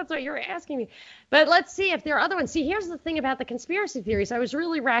thought that's what you were asking me. But let's see if there are other ones. See, here's the thing about the conspiracy theories. I was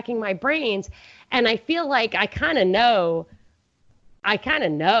really racking my brains, and I feel like I kind of know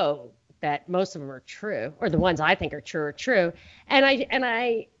that most of them are true, or the ones I think are true. And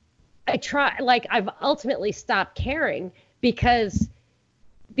I try, like, I've ultimately stopped caring because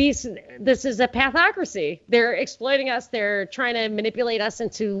this is a pathocracy. They're exploiting us. They're trying to manipulate us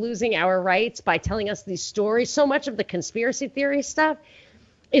into losing our rights by telling us these stories. So much of the conspiracy theory stuff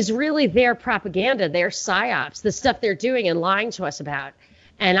is really their propaganda, their psyops, the stuff they're doing and lying to us about.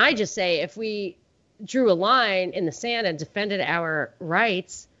 And I just say, if we drew a line in the sand and defended our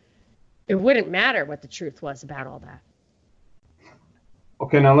rights, it wouldn't matter what the truth was about all that.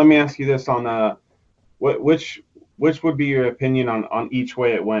 Okay, now let me ask you this on which which would be your opinion on each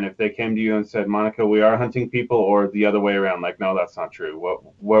way it went if they came to you and said, Monica, we are hunting people, or the other way around, like, no, that's not true?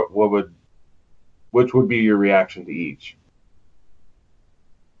 Which would be your reaction to each?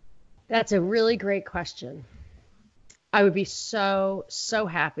 That's a really great question. I would be so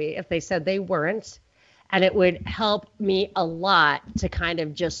happy if they said they weren't, and it would help me a lot to kind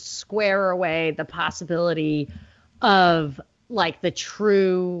of just square away the possibility of like the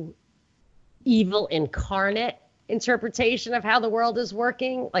true evil incarnate interpretation of how the world is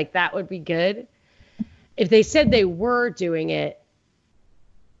working. Like, that would be good. If they said they were doing it,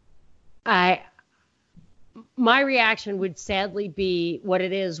 my reaction would sadly be what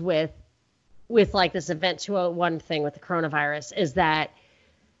it is with like this Event 201 thing with the coronavirus, is that,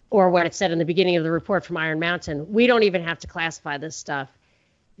 or what it said in the beginning of the report from Iron Mountain, we don't even have to classify this stuff.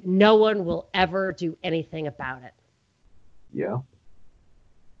 No one will ever do anything about it. Yeah.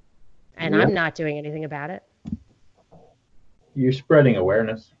 And I'm not doing anything about it. You're spreading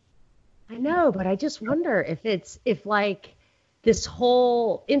awareness. I know, but I just wonder if like this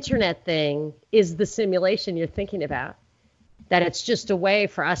whole internet thing is the simulation you're thinking about, that it's just a way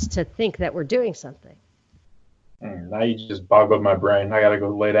for us to think that we're doing something. Now you just boggled my brain. I got to go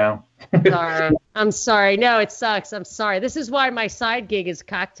lay down. Sorry. I'm sorry. No, it sucks. I'm sorry. This is why my side gig is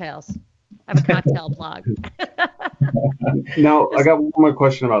cocktails. I have a cocktail blog. Now, I got one more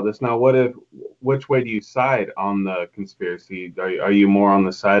question about this. Now, which way do you side on the conspiracy? Are you more on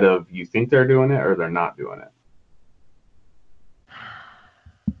the side of you think they're doing it or they're not doing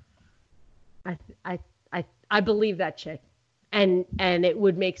it? I believe that chick, and it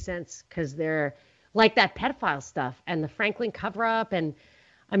would make sense because they're like that pedophile stuff and the Franklin cover-up, and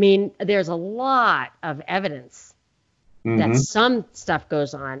I mean, there's a lot of evidence that some stuff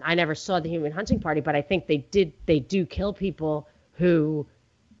goes on. I never saw the Human Hunting Party, but I think they do kill people who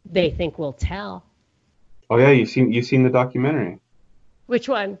they think will tell. Oh yeah, you've seen the documentary. Which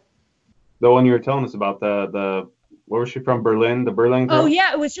one? The one you were telling us about, the where was she from? Berlin, the Berlin girl? Oh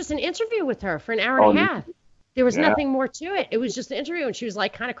yeah, it was just an interview with her for an hour and a half. There was nothing more to it. It was just an interview, and she was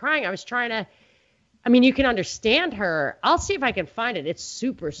like kind of crying. I was trying to, I mean, you can understand her. I'll see if I can find it. It's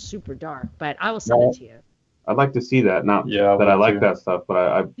super, super dark, but I will send it to you. I'd like to see that. Not that I like that stuff,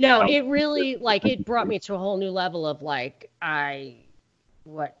 but it really, like, it brought me to a whole new level of like,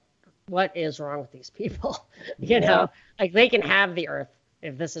 what is wrong with these people? You know, like, they can have the earth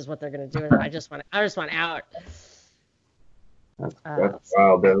if this is what they're going to do. I just want out. That's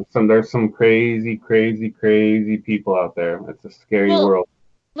wild. There's some crazy people out there. It's a scary world.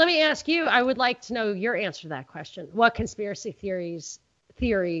 Let me ask you, I would like to know your answer to that question. What conspiracy theory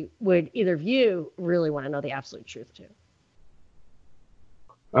would either of you really want to know the absolute truth to?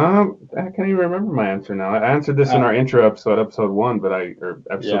 I can't even remember my answer now. I answered this in our intro episode 1, but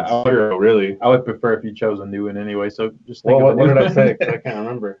episode 0, really. I would prefer if you chose a new one anyway. So just think what did I say? 'Cause I can't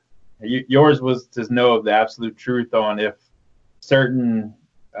remember. Yours was to know of the absolute truth on if certain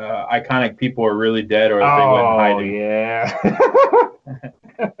iconic people are really dead, or if they went hiding.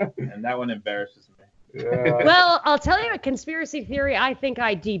 And that one embarrasses me. Yeah. Well, I'll tell you a conspiracy theory I think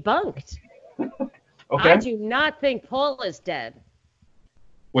I debunked. Okay. I do not think Paul is dead.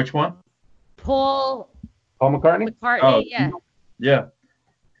 Which one? Paul McCartney? Oh, yeah.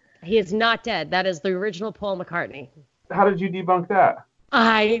 He is not dead. That is the original Paul McCartney. How did you debunk that?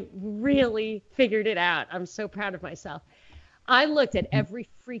 I really figured it out. I'm so proud of myself. I looked at every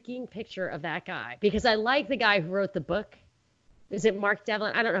freaking picture of that guy because I like the guy who wrote the book. Is it Mark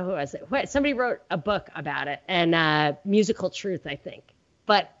Devlin? I don't know who it was. Somebody wrote a book about it, and Musical Truth, I think.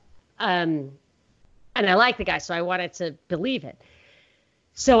 But and I like the guy, so I wanted to believe it.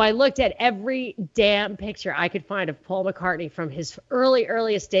 So I looked at every damn picture I could find of Paul McCartney from his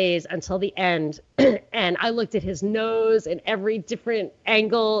earliest days until the end. And I looked at his nose in every different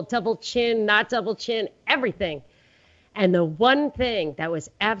angle, double chin, not double chin, everything. And the one thing that was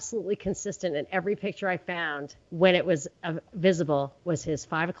absolutely consistent in every picture I found when it was visible was his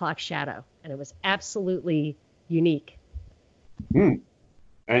 5 o'clock shadow. And it was absolutely unique. And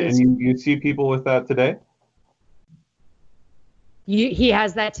you see people with that today? He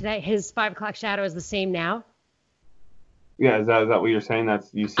has that today. His 5 o'clock shadow is the same now. Yeah, is that what you're saying?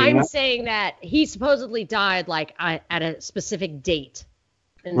 I'm saying that he supposedly died like at a specific date.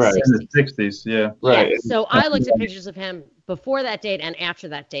 In the 60s. In the 60s, yeah. Right. Yeah, so I looked at pictures of him before that date and after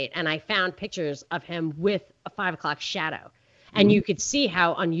that date, and I found pictures of him with a 5 o'clock shadow. And you could see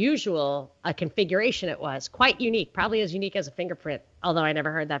how unusual a configuration it was. Quite unique, probably as unique as a fingerprint, although I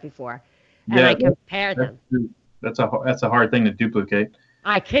never heard that before. And I compared them. That's a hard thing to duplicate.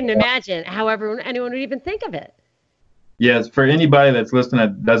 I couldn't imagine how anyone would even think of it. Yes, for anybody that's listening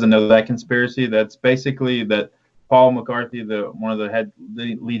that doesn't know that conspiracy, that's basically that Paul McCartney, one of the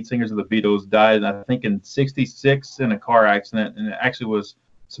lead singers of the Beatles, died, I think, in '66 in a car accident, and it actually was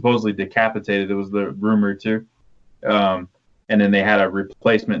supposedly decapitated. It was the rumor too. And then they had a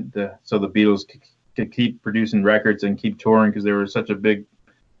replacement so the Beatles could keep producing records and keep touring because they were such a big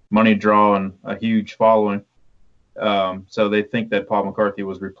money draw and a huge following. So they think that Paul McCartney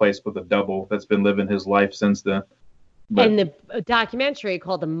was replaced with a double that's been living his life since then. And the documentary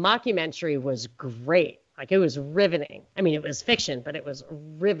called The Mockumentary was great. Like, it was riveting. I mean, it was fiction, but it was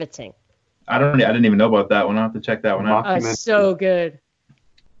riveting. I didn't even know about that one. I'll have to check that one out. So good.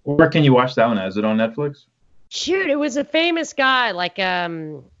 Where can you watch that one at? Is it on Netflix? Shoot, it was a famous guy, like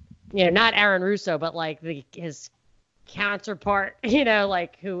not Aaron Russo, but like his counterpart,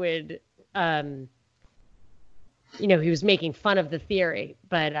 like who would he was making fun of the theory,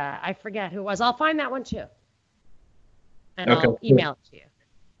 but I forget who it was. I'll find that one too. And I'll email it to you.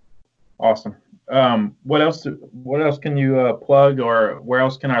 Awesome. What else can you plug, or where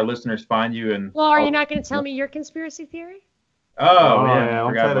else can our listeners find you? And well, are you not going to tell me your conspiracy theory? Oh yeah,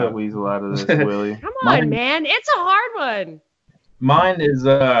 I'll try to weasel out of this, Willie. Come on, man, it's a hard one. Mine is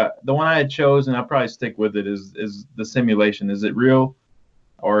the one I had chosen. I'll probably stick with it. Is the simulation? Is it real,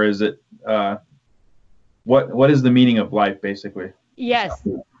 or is it what is the meaning of life, basically? Yes.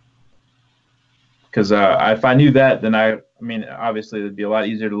 Because if I knew that, then I mean, obviously it'd be a lot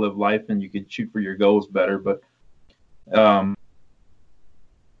easier to live life, and you could shoot for your goals better. But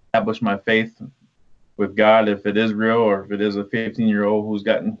establish my faith with God, if it is real, or if it is a 15-year-old who's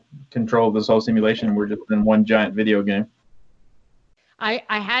gotten control of this whole simulation, and we're just in one giant video game. I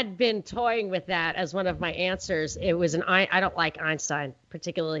had been toying with that as one of my answers. It was I don't like Einstein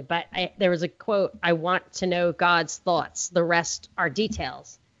particularly, but there was a quote, "I want to know God's thoughts. The rest are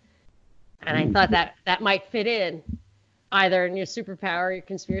details." And I thought that might fit in either in your superpower, your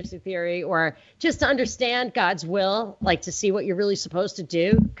conspiracy theory, or just to understand God's will, like to see what you're really supposed to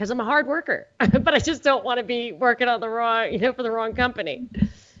do. Because I'm a hard worker, but I just don't want to be working on the wrong, for the wrong company.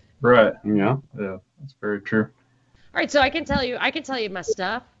 Right. Yeah, that's very true. All right, so I can tell you my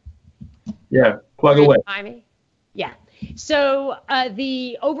stuff. Yeah, plug away. Yeah. So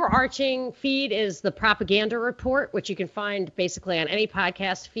the overarching feed is the Propaganda Report, which you can find basically on any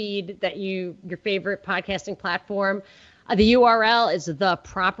podcast feed that your favorite podcasting platform. The URL is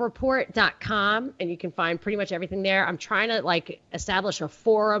thepropreport.com, and you can find pretty much everything there. I'm trying to establish a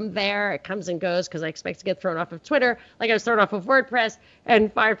forum there. It comes and goes because I expect to get thrown off of Twitter, like I was thrown off of WordPress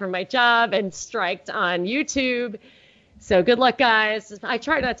and fired from my job and striked on YouTube. So good luck, guys. I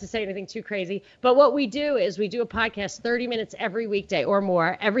try not to say anything too crazy, but what we do is we do a podcast 30 minutes every weekday or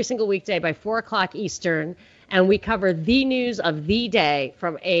more, every single weekday by 4 o'clock Eastern, and we cover the news of the day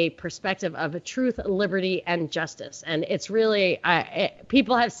from a perspective of truth, liberty, and justice. And it's really,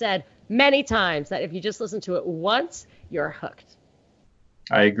 people have said many times that if you just listen to it once, you're hooked.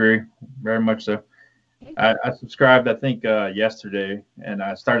 I agree, very much so. I subscribed, I think, yesterday, and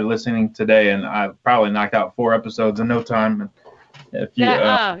I started listening today, and I probably knocked out 4 episodes in no time. And if you,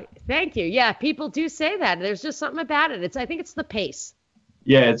 thank you. Yeah, people do say that. There's just something about it. I think it's the pace.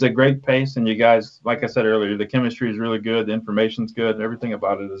 Yeah, it's a great pace, and you guys, like I said earlier, the chemistry is really good, the information's good, everything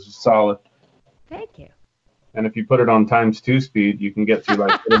about it is just solid. Thank you. And if you put it on ×2 speed, you can get through 1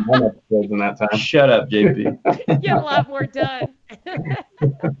 episodes in that time. Shut up, JP. Get a lot more done.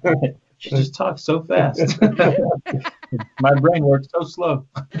 She just talks so fast. My brain works so slow.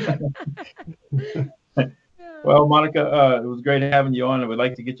 Well, Monica, it was great having you on. I would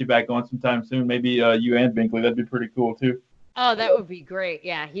like to get you back on sometime soon. Maybe you and Binkley. That'd be pretty cool, too. Oh, that would be great.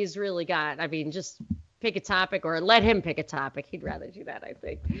 Yeah, he's really just pick a topic or let him pick a topic. He'd rather do that, I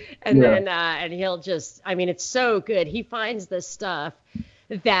think. And then and he'll just, it's so good. He finds this stuff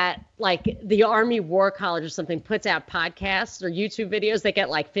that the Army War College or something puts out podcasts or YouTube videos that get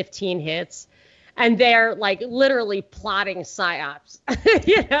 15 hits, and they're literally plotting psyops.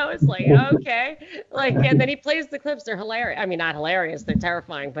 It's okay. And then he plays the clips. They're hilarious. I mean, not hilarious. They're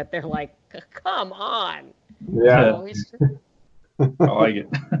terrifying, but they're come on. Yeah. I like it.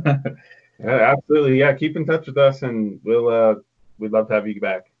 Yeah, absolutely. Yeah, keep in touch with us, and we'd love to have you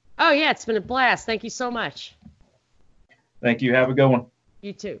back. Oh yeah, it's been a blast. Thank you so much. Thank you. Have a good one.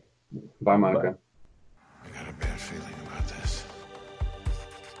 You too. Bye, Monica. I got a bad feeling about this.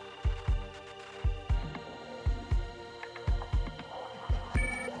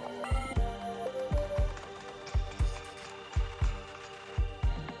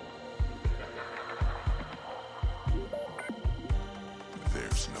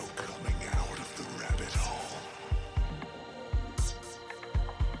 There's no coming out of the rabbit hole.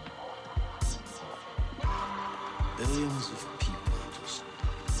 Billions of